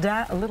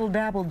 a little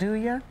dab will do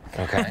you.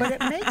 Okay. But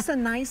it makes a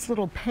nice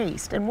little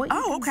paste. And what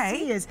you can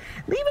see is,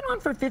 leave it on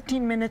for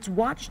 15 minutes,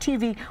 watch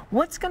TV.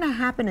 What's going to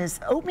happen is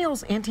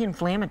oatmeal's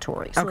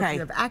anti-inflammatory. So if you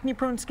have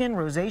acne-prone skin,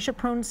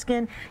 rosacea-prone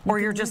skin, or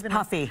you're just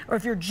puffy, or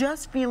if you're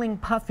just feeling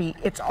puffy,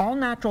 it's all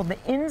natural. The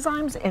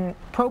enzymes and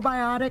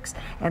probiotics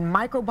and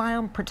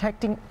microbiome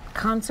protecting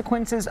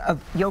consequences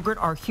of yogurt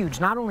are huge.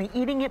 Not only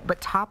eating it, but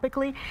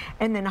topically.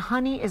 And then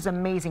honey is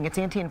amazing. It's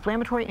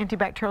anti-inflammatory,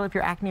 antibacterial if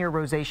you're acne or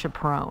rosacea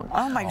prone.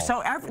 Oh my,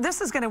 so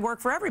this is going to work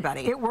for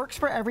everybody. It works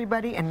for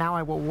everybody, and now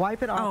I will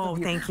wipe it off of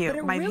you. Thank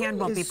you. My hand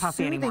won't be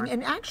puffy anymore.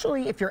 And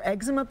actually, if you're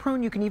eczema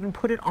prone, you can even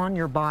put it on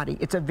your body.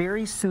 It's a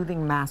very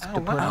soothing mask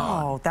to put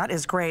on. Oh, that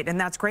is great. And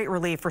that's great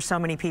relief for so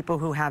many people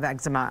who have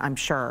eczema, I'm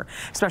sure.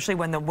 Especially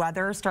when the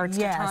weather starts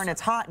to turn.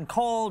 It's hot and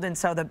cold, and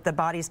so the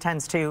body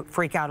tends to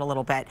freak out a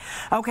little bit.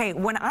 Okay,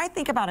 when I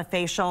think about a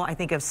facial, I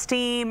think of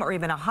steam or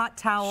even a hot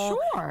towel.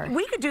 Sure.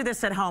 We could do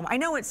this at home. I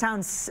know it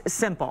sounds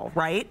simple,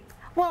 right?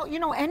 Well, you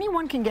know,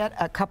 anyone can get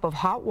a cup of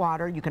hot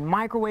water. You can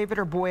microwave it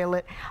or boil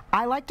it.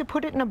 I like to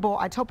put it in a bowl.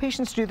 I tell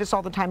patients to do this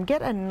all the time.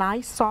 Get a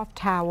nice soft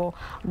towel.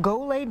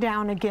 Go lay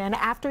down again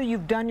after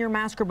you've done your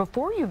mask or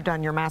before you've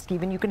done your mask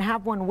even. You can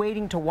have one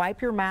waiting to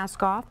wipe your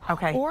mask off.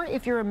 Okay. Or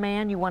if you're a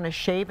man, you want to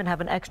shave and have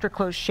an extra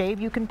close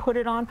shave, you can put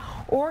it on.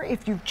 Or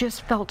if you've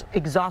just felt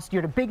exhausted,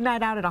 you're at a big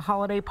night out at a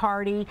holiday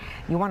party,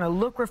 you want to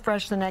look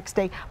refreshed the next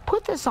day,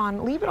 put this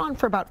on, leave it on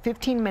for about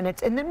 15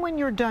 minutes, and then when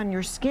you're done,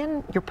 your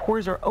skin, your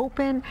pores are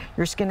open,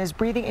 your skin is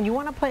breathing, and you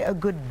want to apply a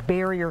good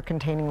barrier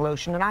containing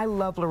lotion. And I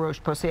love La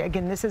Roche-Posay.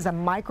 Again, this is a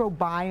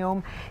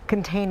microbiome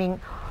containing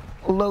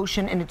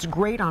lotion, and it's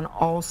great on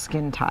all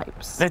skin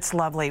types. It's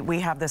lovely. We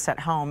have this at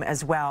home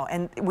as well.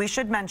 And we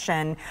should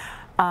mention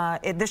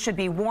this should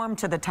be warm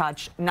to the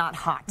touch, not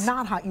hot.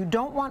 Not hot. You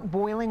don't want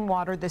boiling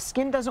water. The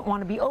skin doesn't want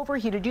to be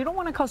overheated. You don't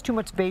want to cause too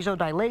much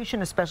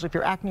vasodilation, especially if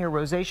you're acne or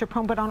rosacea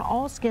prone, but on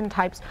all skin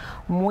types,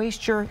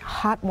 moisture,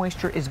 hot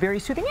moisture is very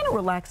soothing, and it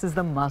relaxes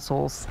the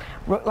muscles,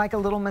 like a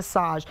little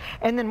massage.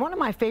 And then one of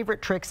my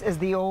favorite tricks is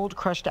the old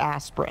crushed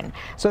aspirin.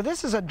 So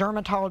this is a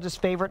dermatologist's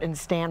favorite and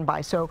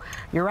standby. So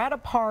you're at a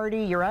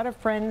party, you're at a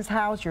friend's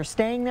house, you're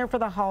staying there for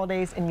the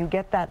holidays, and you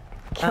get that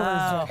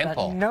killer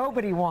that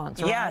nobody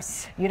wants, right?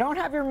 Yes. You don't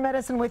have your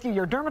medicine with you,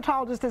 your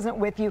dermatologist isn't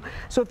with you,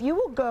 so if you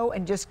will go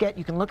and just get,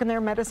 you can look in their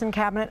medicine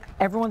cabinet,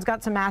 everyone's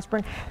got some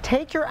aspirin,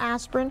 take your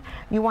aspirin,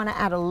 you want to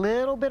add a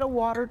little bit of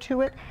water to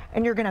it,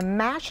 and you're going to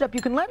mash it up.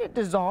 You can let it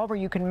dissolve or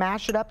you can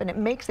mash it up, and it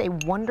makes a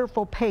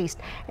wonderful paste,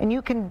 and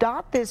you can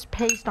dot this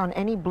paste on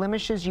any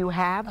blemishes you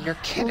have. You're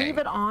kidding. Leave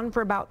it on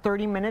for about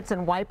 30 minutes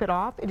and wipe it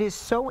off. It is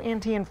so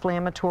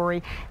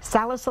anti-inflammatory.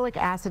 Salicylic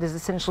acid is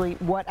essentially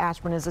what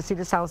aspirin is,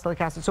 acetylsalicylic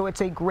acid, so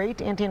it's a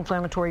great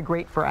anti-inflammatory,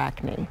 great for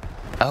acne.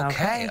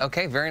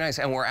 Okay, very nice.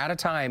 And we're out of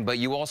time, but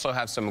you also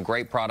have some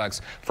great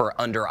products for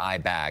under-eye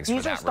bags.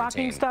 These are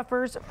stocking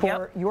stuffers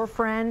for your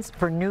friends,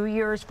 for New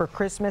Year's, for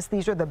Christmas.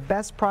 These are the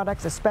best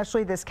products,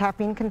 especially this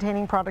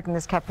caffeine-containing product and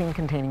this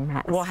caffeine-containing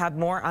mask. We'll have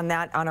more on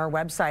that on our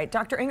website.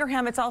 Dr.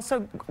 Ingraham, it's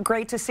also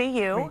great to see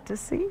you. Great to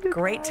see you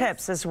Great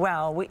tips as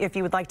well. If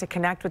you would like to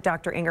connect with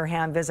Dr.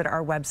 Ingraham, visit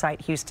our website,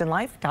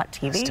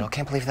 HoustonLife.tv. Still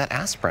can't believe that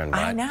aspirin, but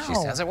I know. She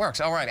says it works.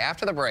 All right,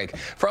 after the break,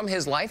 from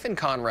his life in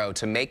Conroe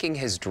to making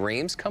his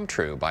dreams come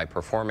true by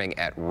performing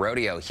at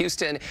Rodeo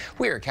Houston,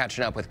 we are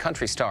catching up with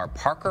country star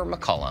Parker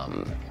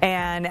McCollum.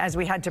 And as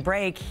we head to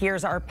break,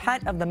 here's our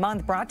pet of the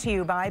month brought to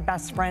you by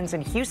Best Friends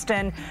in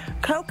Houston.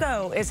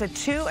 Coco is a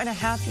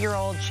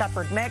 2.5-year-old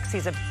shepherd mix.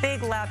 He's a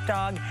big lap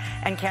dog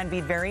and can be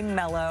very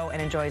mellow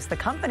and enjoys the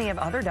company of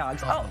other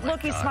dogs. Oh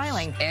look, he's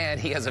smiling. And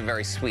he has a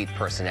very sweet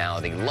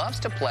personality. Loves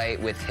to play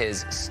with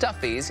his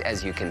stuffies,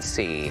 as you can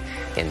see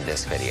in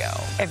this video.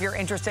 If you're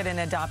interested in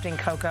adopting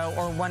Coco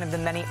or one of the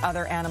many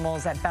other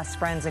animals at Best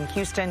Friends in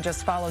Houston,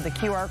 just follow the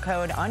QR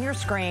code on your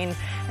screen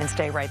and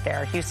stay right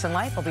there. Houston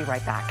Life will be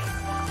right back.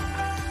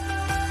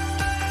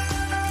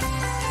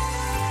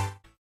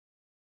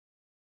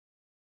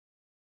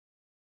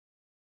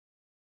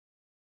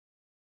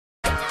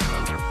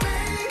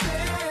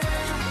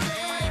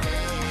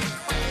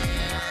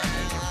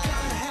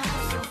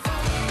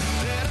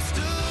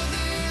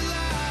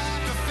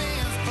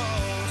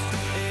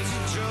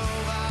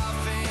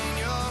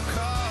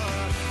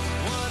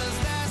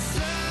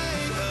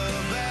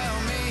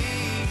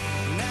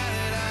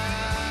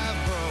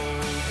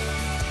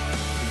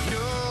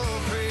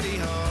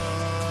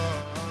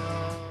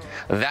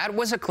 That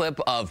was a clip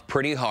of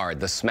Pretty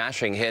Hard, the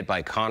smashing hit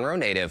by Conroe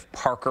native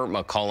Parker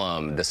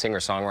McCollum. The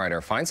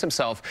singer-songwriter finds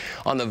himself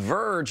on the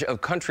verge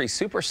of country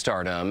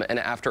superstardom, and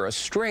after a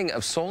string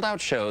of sold-out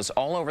shows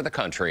all over the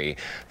country,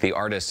 the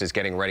artist is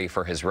getting ready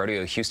for his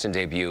Rodeo Houston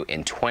debut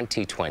in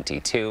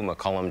 2022.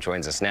 McCollum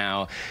joins us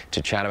now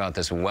to chat about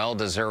this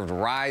well-deserved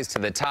rise to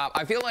the top.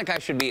 I feel like I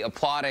should be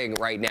applauding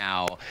right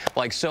now,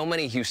 like so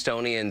many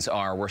Houstonians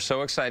are. We're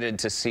so excited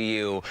to see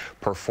you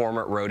perform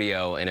at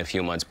Rodeo in a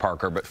few months,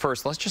 Parker. But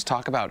first, let's just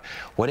talk about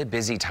what a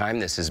busy time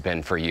this has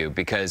been for you,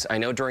 because I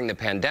know during the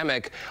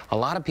pandemic, a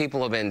lot of people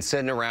have been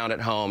sitting around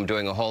at home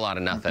doing a whole lot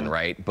of nothing,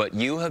 right? But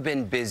you have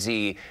been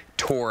busy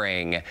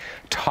touring.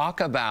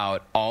 Talk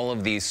about all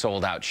of these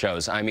sold-out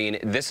shows. I mean,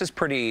 this is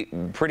pretty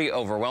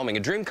overwhelming.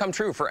 A dream come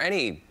true for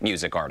any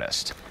music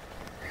artist.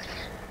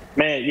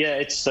 Man, yeah,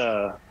 it's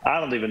I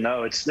don't even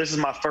know. This is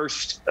my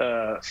first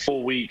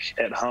full week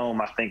at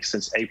home, I think,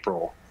 since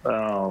April.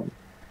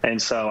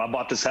 And so I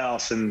bought this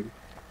house in,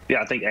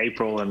 I think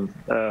April, and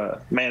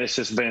man, it's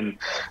just been,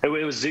 it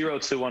was 0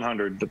 to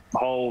 100 the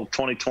whole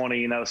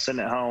 2020, sitting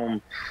at home,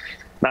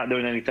 not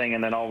doing anything,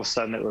 and then all of a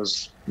sudden it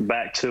was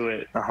back to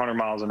it 100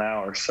 miles an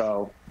hour.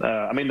 So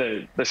I mean,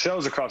 the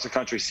shows across the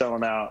country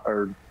selling out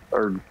are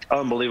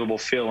unbelievable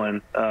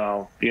feeling.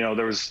 There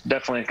was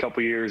definitely a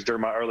couple years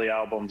during my early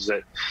albums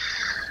that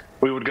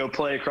we would go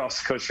play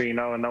across the country, and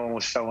no one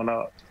was showing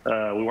up.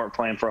 We weren't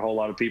playing for a whole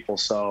lot of people,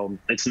 so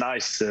it's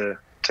nice to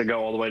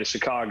go all the way to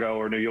Chicago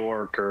or New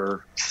York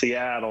or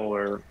Seattle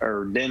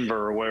or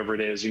Denver or wherever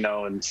it is,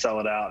 and sell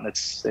it out. And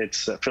it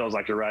feels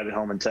like you're right at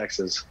home in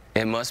Texas.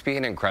 It must be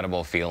an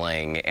incredible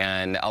feeling.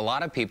 And a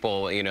lot of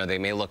people, you know, they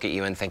may look at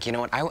you and think, you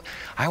know what,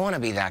 I want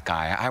to be that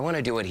guy. I want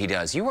to do what he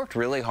does. You worked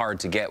really hard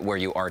to get where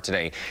you are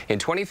today. In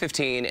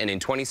 2015 and in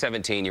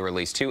 2017, you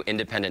released 2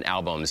 independent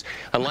albums.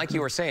 And like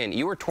you were saying,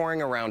 you were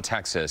touring around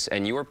Texas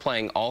and you were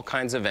playing all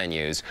kinds of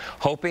venues,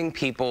 hoping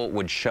people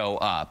would show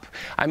up.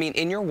 I mean,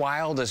 in your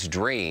wildest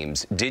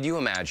dreams, did you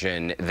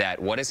imagine that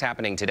what is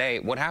happening today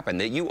would happen,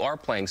 that you are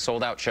playing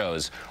sold-out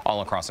shows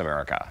all across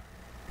America?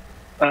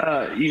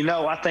 You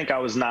know, I think I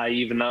was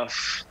naive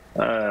enough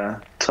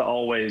to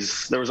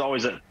always, there was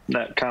always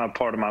that kind of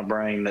part of my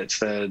brain that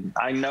said,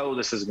 I know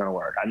this is going to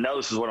work. I know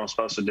this is what I'm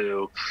supposed to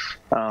do.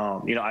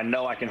 You know, I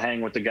know I can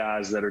hang with the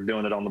guys that are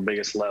doing it on the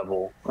biggest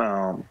level.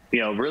 You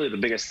know, really the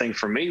biggest thing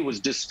for me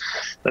was just,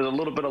 there's a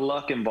little bit of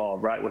luck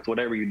involved, right? With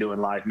whatever you do in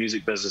life,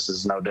 music business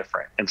is no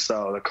different. And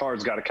so the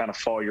cards got to kind of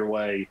fall your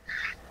way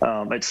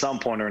at some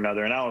point or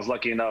another. And I was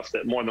lucky enough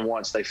that more than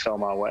once they fell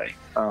my way.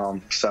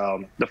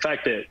 So the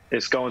fact that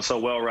it's going so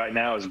well right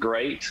now is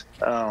great.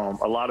 A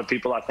lot of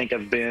people I think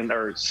have been,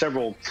 or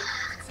several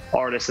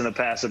artists in the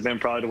past have been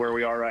probably to where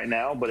we are right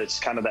now, but it's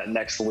kind of that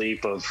next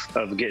leap of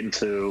getting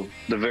to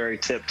the very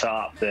tip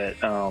top that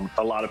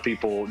a lot of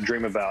people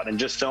dream about and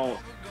just don't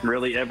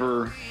really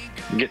ever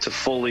get to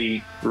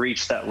fully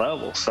reach that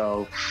level.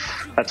 So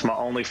that's my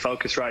only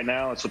focus right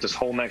now. That's what this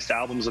whole next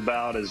album's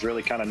about, is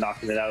really kind of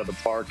knocking it out of the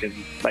park and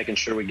making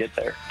sure we get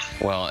there.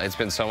 Well, it's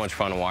been so much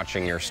fun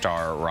watching your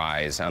star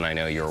rise, and I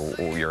know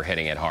you're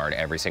hitting it hard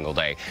every single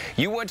day.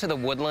 You went to the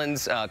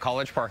Woodlands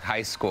College Park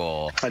High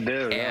School. I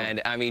do.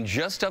 And I mean,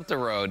 just up the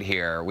road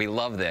here, we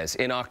love this.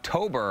 In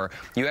October,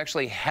 you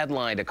actually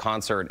headlined a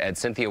concert at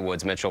Cynthia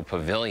Woods Mitchell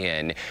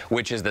Pavilion,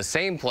 which is the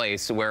same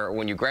place where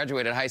when you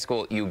graduated high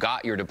school, you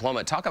got your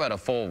diploma. Talk about a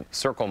full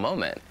circle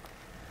moment.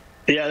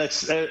 Yeah,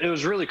 it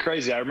was really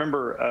crazy. I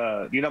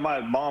remember, you know,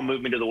 my mom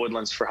moved me to the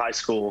Woodlands for high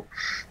school.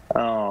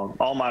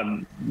 All my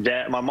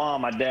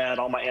mom, my dad,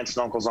 all my aunts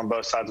and uncles on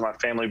both sides of my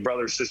family,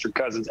 brothers, sisters,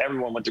 cousins,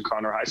 everyone went to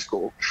Conroe High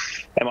School.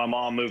 And my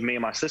mom moved me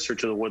and my sister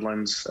to the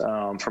Woodlands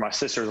for my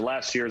sister's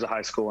last years of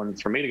high school and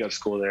for me to go to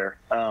school there.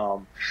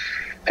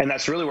 And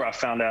that's really where I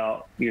found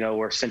out, you know,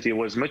 where Cynthia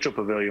Woods Mitchell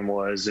Pavilion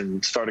was,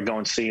 and started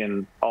going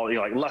seeing all, you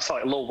know, like I saw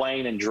like Lil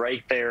Wayne and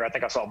Drake there. I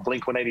think I saw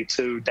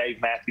Blink-182,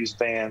 Dave Matthews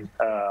Band.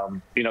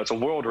 You know, it's a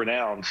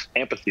world-renowned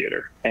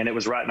amphitheater, and it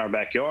was right in our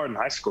backyard in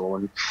high school.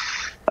 And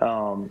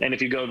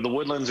if you go to the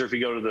Woodlands, or if you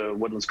go to the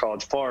Woodlands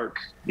College Park,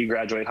 you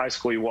graduate high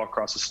school, you walk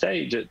across the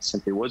stage at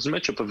Cynthia Woods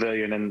Mitchell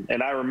Pavilion,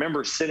 and I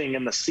remember sitting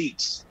in the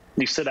seats.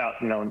 You sit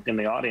out, you know, in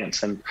the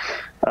audience, and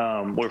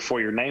before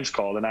your name's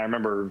called, and I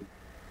remember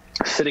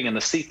sitting in the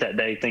seat that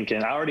day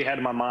thinking, I already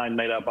had my mind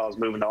made up I was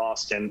moving to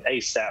Austin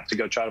ASAP to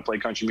go try to play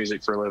country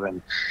music for a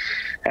living.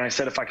 And I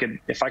said, if I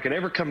could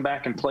ever come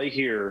back and play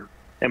here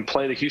and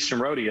play the Houston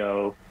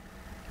Rodeo,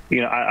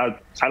 you know,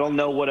 I don't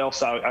know what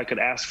else I could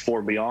ask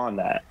for beyond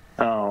that.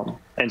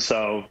 And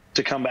so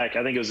to come back,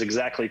 I think it was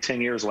exactly 10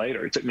 years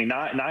later. It took me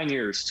nine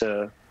years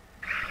to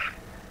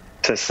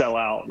sell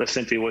out the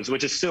Cynthia Woods,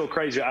 which is still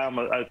crazy.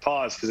 I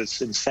pause because it's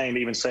insane to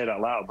even say it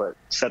out loud, but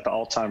set the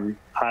all-time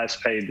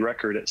highest paid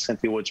record at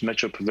Cynthia Woods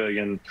Mitchell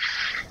Pavilion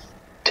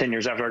 10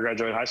 years after I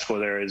graduated high school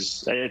there.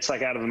 It's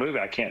like out of a movie.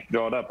 I can't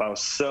draw it up. I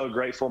was so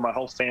grateful. My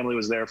whole family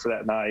was there for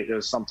that night. It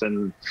was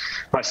something,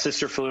 my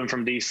sister flew in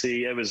from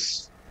DC. It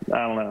was,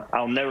 I don't know.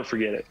 I'll never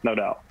forget it, no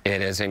doubt.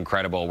 It is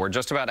incredible. We're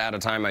just about out of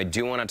time. I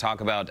do want to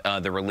talk about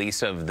the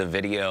release of the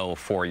video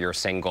for your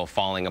single,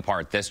 Falling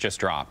Apart. This just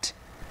dropped.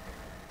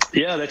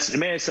 Yeah, it's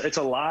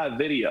a live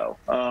video.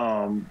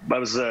 That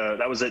was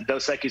at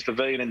Dos Equis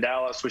Pavilion in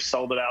Dallas. We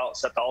sold it out,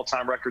 set the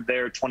all-time record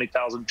there,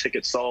 20,000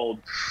 tickets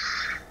sold.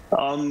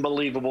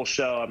 Unbelievable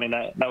show. I mean,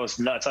 that was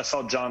nuts. I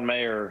saw John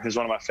Mayer, who's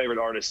one of my favorite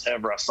artists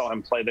ever. I saw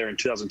him play there in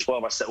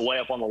 2012. I sat way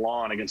up on the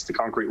lawn against the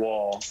concrete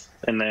wall.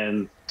 And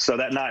then, so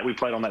that night we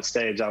played on that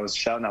stage, I was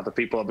shouting out the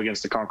people up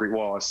against the concrete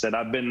wall. I said,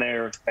 I've been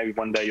there. Maybe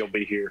one day you'll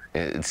be here.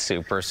 It's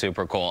super,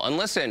 super cool. And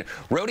listen,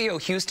 Rodeo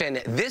Houston,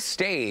 this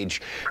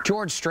stage,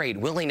 George Strait,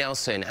 Willie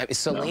Nelson,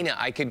 Selena,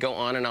 I could go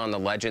on and on, the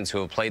legends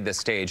who have played this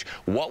stage.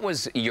 What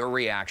was your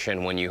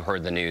reaction when you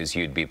heard the news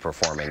you'd be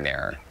performing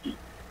there?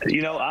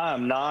 You know, I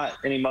am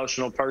not an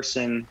emotional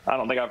person. I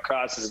don't think I've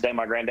cried since the day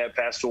my granddad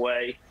passed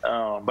away.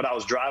 But I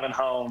was driving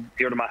home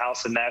here to my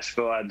house in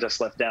Nashville. I just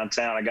left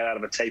downtown. I got out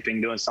of a taping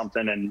doing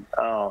something, and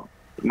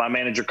my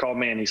manager called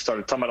me, and he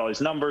started talking about all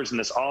these numbers and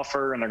this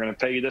offer, and they're going to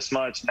pay you this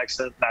much. Next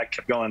thing, I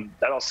kept going,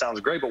 that all sounds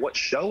great, but what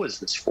show is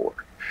this for?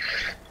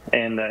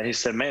 And he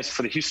said, man, it's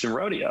for the Houston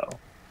Rodeo.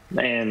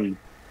 And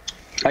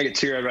I get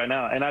teary-eyed right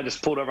now. And I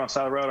just pulled over on the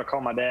side of the road. I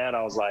called my dad.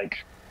 I was like,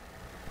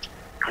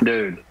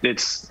 dude,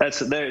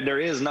 there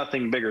is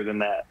nothing bigger than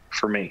that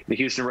for me. The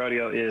Houston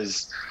Rodeo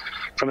is,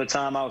 from the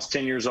time I was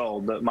 10 years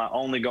old, that my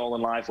only goal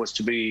in life was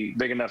to be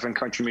big enough in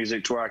country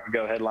music to where I could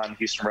go headline the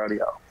Houston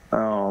Rodeo.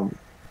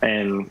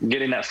 And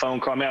getting that phone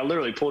call, I mean, I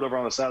literally pulled over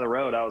on the side of the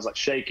road. I was like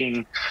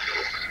shaking,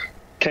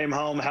 came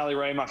home. Hallie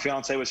Ray, my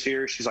fiance, was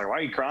here. She's like, why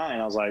are you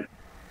crying? I was like,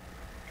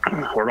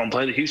 we're going to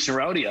play the Houston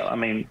Rodeo. I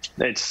mean,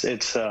 it's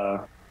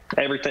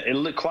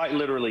Everything, quite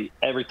literally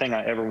everything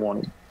I ever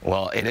wanted.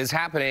 Well, it is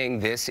happening.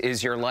 This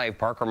is your life.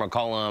 Parker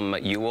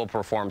McCollum, you will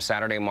perform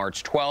Saturday,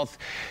 March 12th,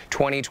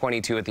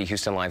 2022 at the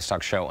Houston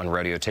Livestock Show on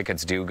Rodeo.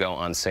 Tickets do go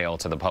on sale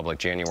to the public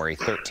January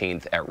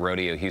 13th at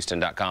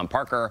rodeohouston.com.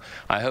 Parker,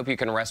 I hope you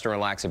can rest and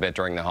relax a bit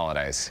during the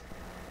holidays.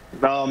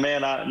 Oh,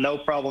 man, no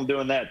problem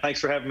doing that. Thanks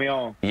for having me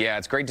on. Yeah,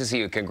 it's great to see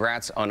you.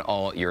 Congrats on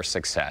all your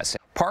success.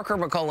 Parker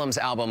McCollum's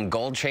album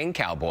Gold Chain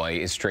Cowboy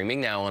is streaming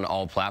now on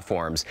all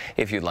platforms.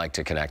 If you'd like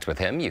to connect with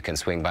him, you can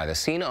swing by the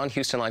Scene on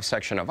Houston Life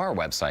section of our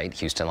website,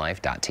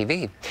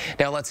 houstonlife.tv.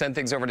 Now let's send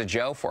things over to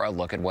Joe for a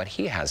look at what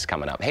he has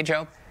coming up. Hey,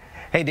 Joe.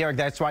 Hey, Derek,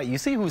 that's right. You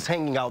see who's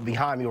hanging out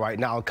behind me right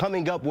now.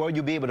 Coming up, where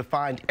you'll be able to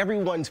find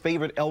everyone's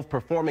favorite elf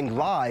performing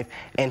live.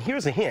 And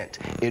here's a hint.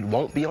 It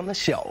won't be on the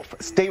shelf.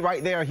 Stay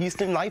right there.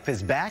 Houston Life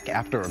is back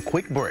after a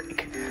quick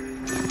break.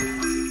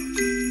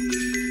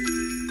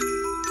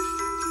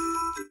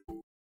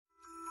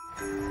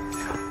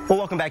 Well,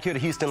 welcome back here to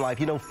Houston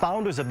Life. You know,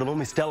 founders of the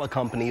Lumi Stella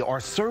Company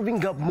are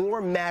serving up more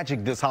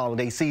magic this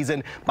holiday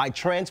season by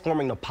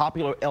transforming the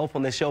popular Elf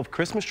on the Shelf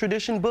Christmas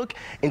tradition book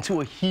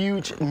into a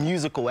huge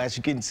musical. As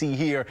you can see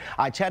here,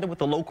 I chatted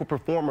with a local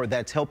performer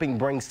that's helping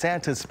bring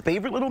Santa's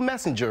favorite little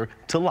messenger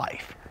to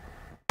life.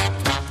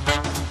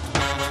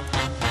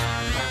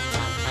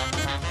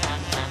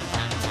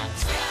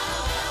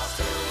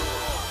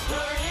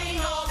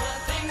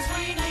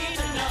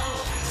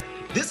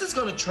 This is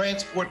going to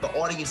transport the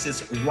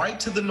audiences right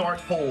to the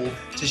North Pole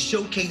to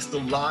showcase the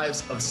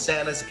lives of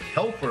Santa's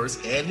helpers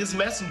and his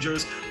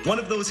messengers. One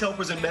of those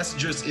helpers and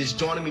messengers is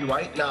joining me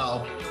right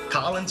now,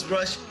 Collins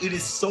Rush. It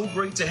is so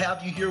great to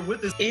have you here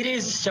with us. It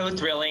is so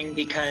thrilling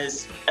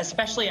because,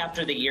 especially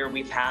after the year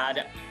we've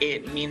had,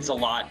 it means a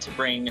lot to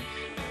bring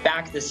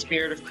back the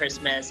spirit of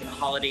Christmas and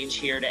holiday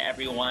cheer to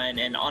everyone,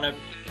 and on a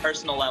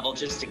personal level,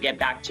 just to get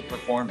back to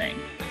performing.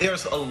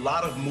 There's a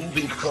lot of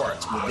moving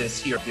parts with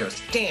this here.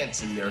 There's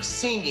dancing, there's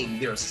singing,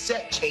 there's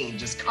set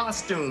changes,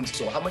 costumes.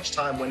 So how much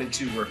time went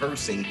into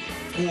rehearsing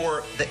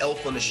for the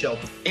Elf on the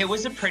Shelf? It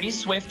was a pretty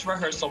swift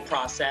rehearsal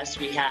process.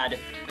 We had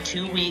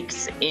 2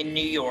 weeks in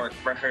New York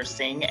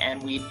rehearsing,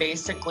 and we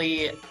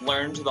basically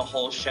learned the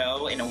whole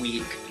show in a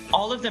week.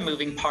 All of the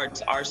moving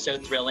parts are so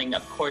thrilling.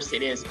 Of course,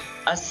 it is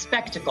a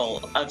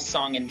spectacle of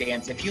song and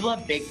dance. If you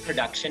love big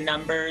production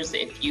numbers,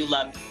 if you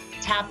love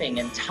tapping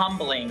and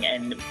tumbling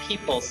and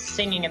people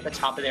singing at the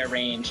top of their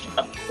range,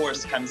 of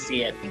course, come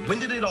see it. When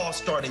did it all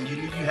start? And you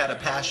knew you had a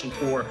passion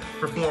for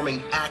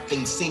performing,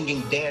 acting,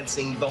 singing,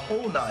 dancing, the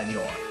whole 9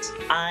 yards.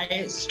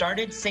 I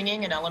started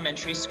singing in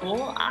elementary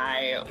school.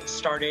 I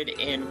started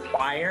in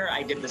choir.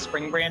 I did the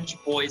Spring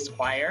Branch Boys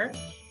Choir.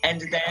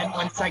 And then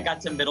once I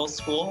got to middle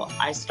school,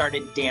 I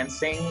started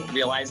dancing,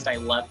 realized I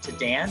loved to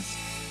dance.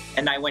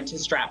 And I went to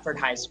Stratford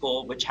High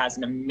School, which has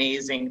an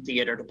amazing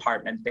theater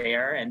department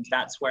there. And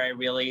that's where I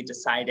really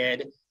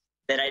decided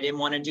that I didn't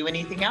want to do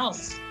anything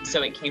else.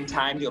 So it came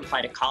time to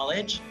apply to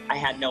college. I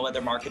had no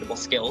other marketable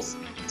skills.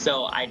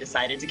 So I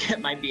decided to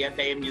get my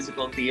BFA in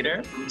musical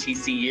theater from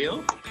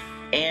TCU.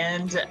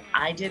 And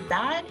I did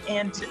that,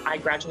 and I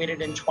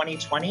graduated in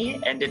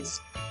 2020, and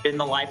it's been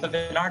the life of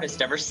an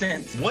artist ever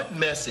since. What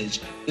message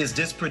is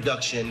this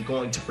production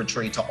going to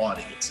portray to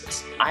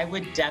audiences? I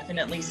would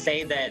definitely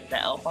say that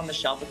the Elf on the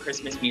Shelf, a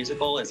Christmas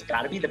musical, has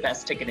got to be the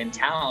best ticket in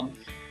town.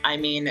 I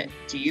mean,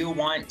 do you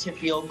want to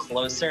feel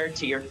closer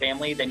to your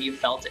family than you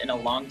felt in a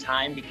long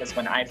time? Because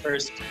when I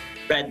first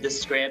read the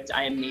script,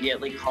 I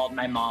immediately called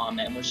my mom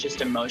and was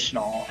just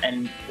emotional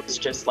and was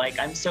just like,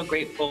 I'm so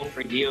grateful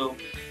for you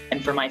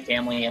and for my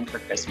family and for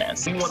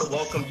Christmas. We want to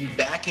welcome you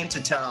back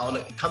into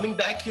town, coming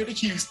back here to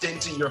Houston,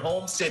 to your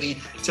home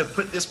city, to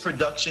put this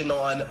production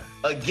on.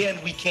 Again,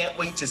 we can't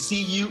wait to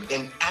see you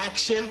in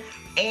action,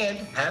 and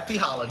happy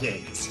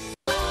holidays.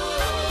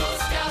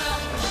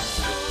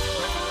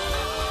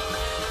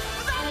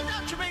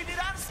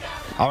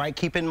 All right,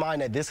 keep in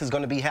mind that this is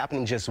going to be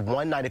happening just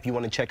one night. If you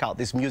want to check out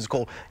this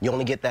musical, you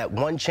only get that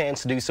one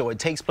chance to do so. It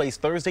takes place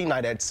Thursday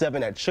night at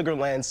 7 at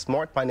Sugarland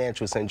Smart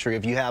Financial Center.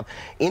 If you have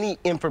any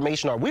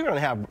information, or we're going to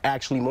have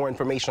actually more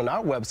information on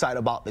our website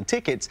about the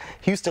tickets,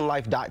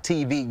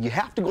 houstonlife.tv. You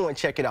have to go and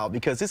check it out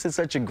because this is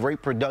such a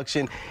great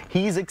production.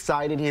 He's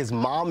excited. His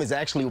mom is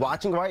actually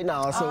watching right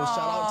now, so shout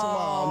out to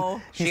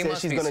Mom. She says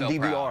she's going to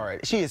DVR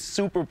it. She is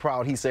super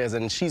proud, he says,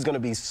 and she's going to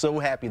be so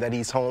happy that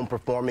he's home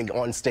performing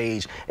on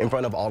stage in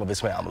front of all of his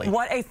family.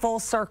 What a full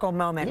circle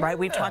moment, right?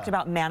 We've talked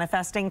about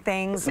manifesting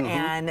things,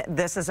 and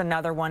this is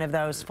another one of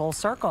those full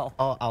circle.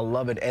 Oh, I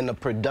love it. And the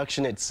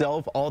production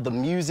itself, all the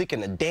music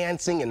and the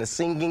dancing and the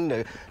singing,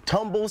 the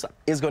tumbles,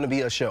 is going to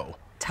be a show.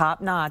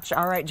 Top notch.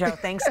 All right, Joe,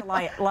 thanks a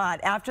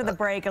lot. After the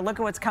break, a look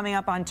at what's coming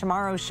up on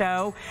tomorrow's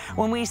show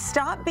when we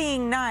stop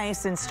being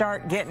nice and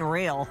start getting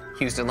real.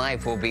 Houston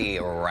Life will be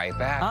right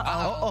back.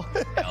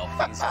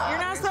 You're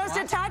not supposed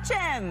to touch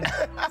him.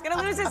 He's going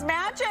to lose his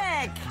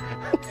magic.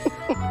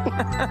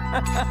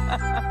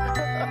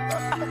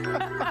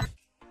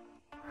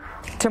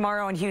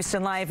 Tomorrow in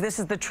Houston Life, this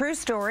is the true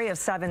story of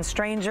 7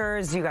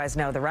 strangers. You guys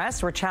know the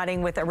rest. We're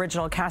chatting with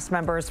original cast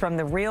members from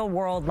the real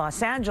world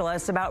Los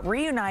Angeles about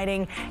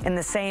reuniting in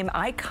the same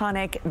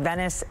iconic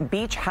Venice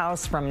beach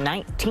house from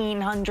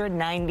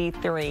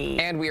 1993.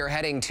 And we are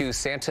heading to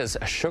Santa's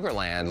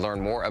Sugarland.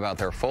 Learn more about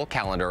their full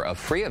calendar of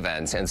free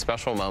events and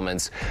special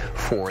moments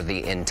for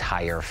the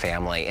entire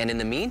family. And in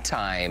the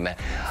meantime,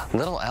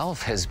 Little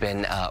Elf has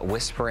been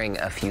whispering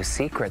a few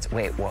secrets.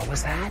 Wait, what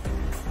was that?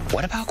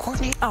 What about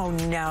Courtney? Oh,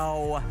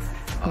 no.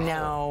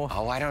 No.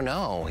 Oh, I don't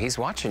know. He's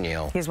watching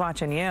you. He's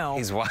watching you.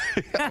 He's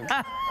watching.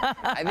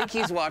 I think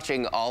he's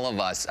watching all of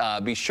us.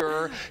 Be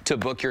sure to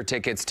book your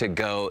tickets to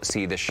go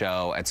see the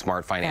show at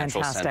Smart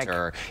Financial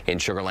Center in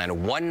Sugarland.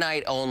 One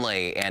night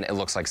only, and it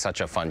looks like such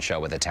a fun show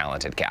with a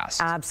talented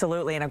cast.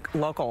 Absolutely, and a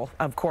local,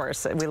 of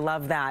course. We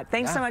love that.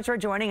 Thanks so much for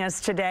joining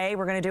us today.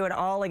 We're going to do it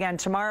all again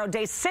tomorrow,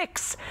 day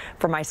 6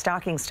 for my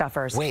stocking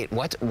stuffers. Wait,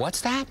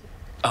 what's that?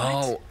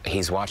 Oh,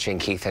 he's watching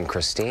Keith and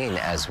Christine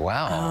as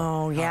well.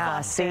 Oh,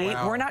 yeah. See,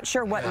 we're not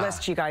sure what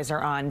list you guys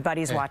are on, but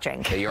he's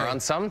watching. You're on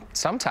some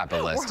type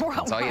of list.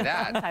 I'll tell you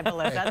that. Some type of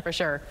list, that's for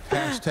sure.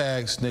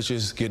 Hashtag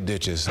snitches get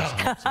ditches.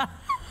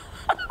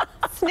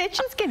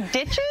 Snitches get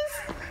ditches?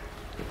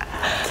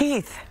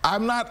 Keith.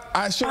 I'm not.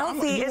 You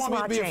want me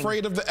to be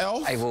afraid of the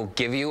elf? I will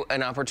give you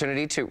an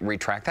opportunity to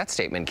retract that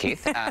statement,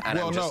 Keith. And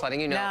I'm just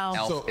letting you know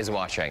Elf is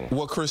watching.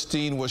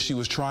 What she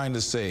was trying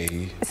to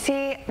say.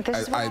 See, this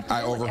is what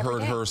I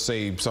overheard her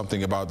say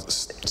something about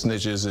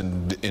snitches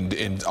and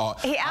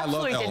he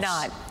absolutely did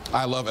not.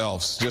 I love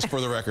elves. Just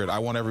for the record, I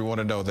want everyone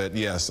to know that,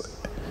 yes.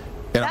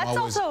 And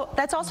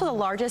that's also the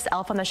largest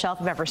elf on the shelf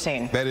I've ever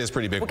seen. That is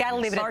pretty big. We gotta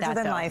leave it at that,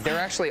 than life. They're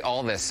actually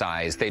all this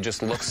size. They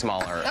just look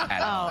smaller at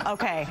home. Oh,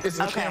 okay. It's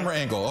the camera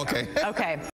angle. Okay. Okay.